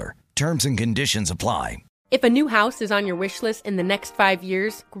 1-800-GAMBLER. Terms and conditions apply. If a new house is on your wish list in the next 5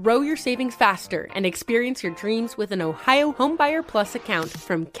 years, grow your savings faster and experience your dreams with an Ohio Homebuyer Plus account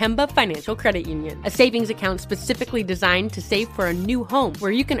from Kemba Financial Credit Union. A savings account specifically designed to save for a new home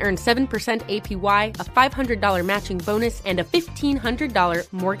where you can earn 7% APY, a $500 matching bonus, and a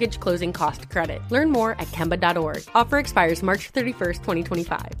 $1,500 mortgage closing cost credit. Learn more at Kemba.org. Offer expires March 31st,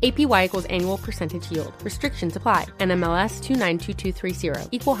 2025. APY equals annual percentage yield. Restrictions apply. NMLS 292230.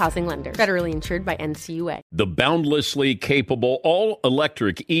 Equal housing lender. Federally insured by NCUA. The boundlessly capable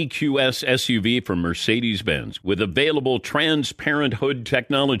all-electric EQS SUV from Mercedes-Benz with available transparent hood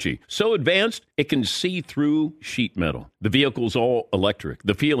technology. So advanced, it can see through sheet metal. The vehicle's all electric.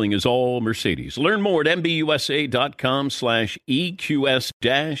 The feeling is all Mercedes. Learn more at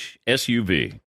MBUSA.com/EQS-SUV.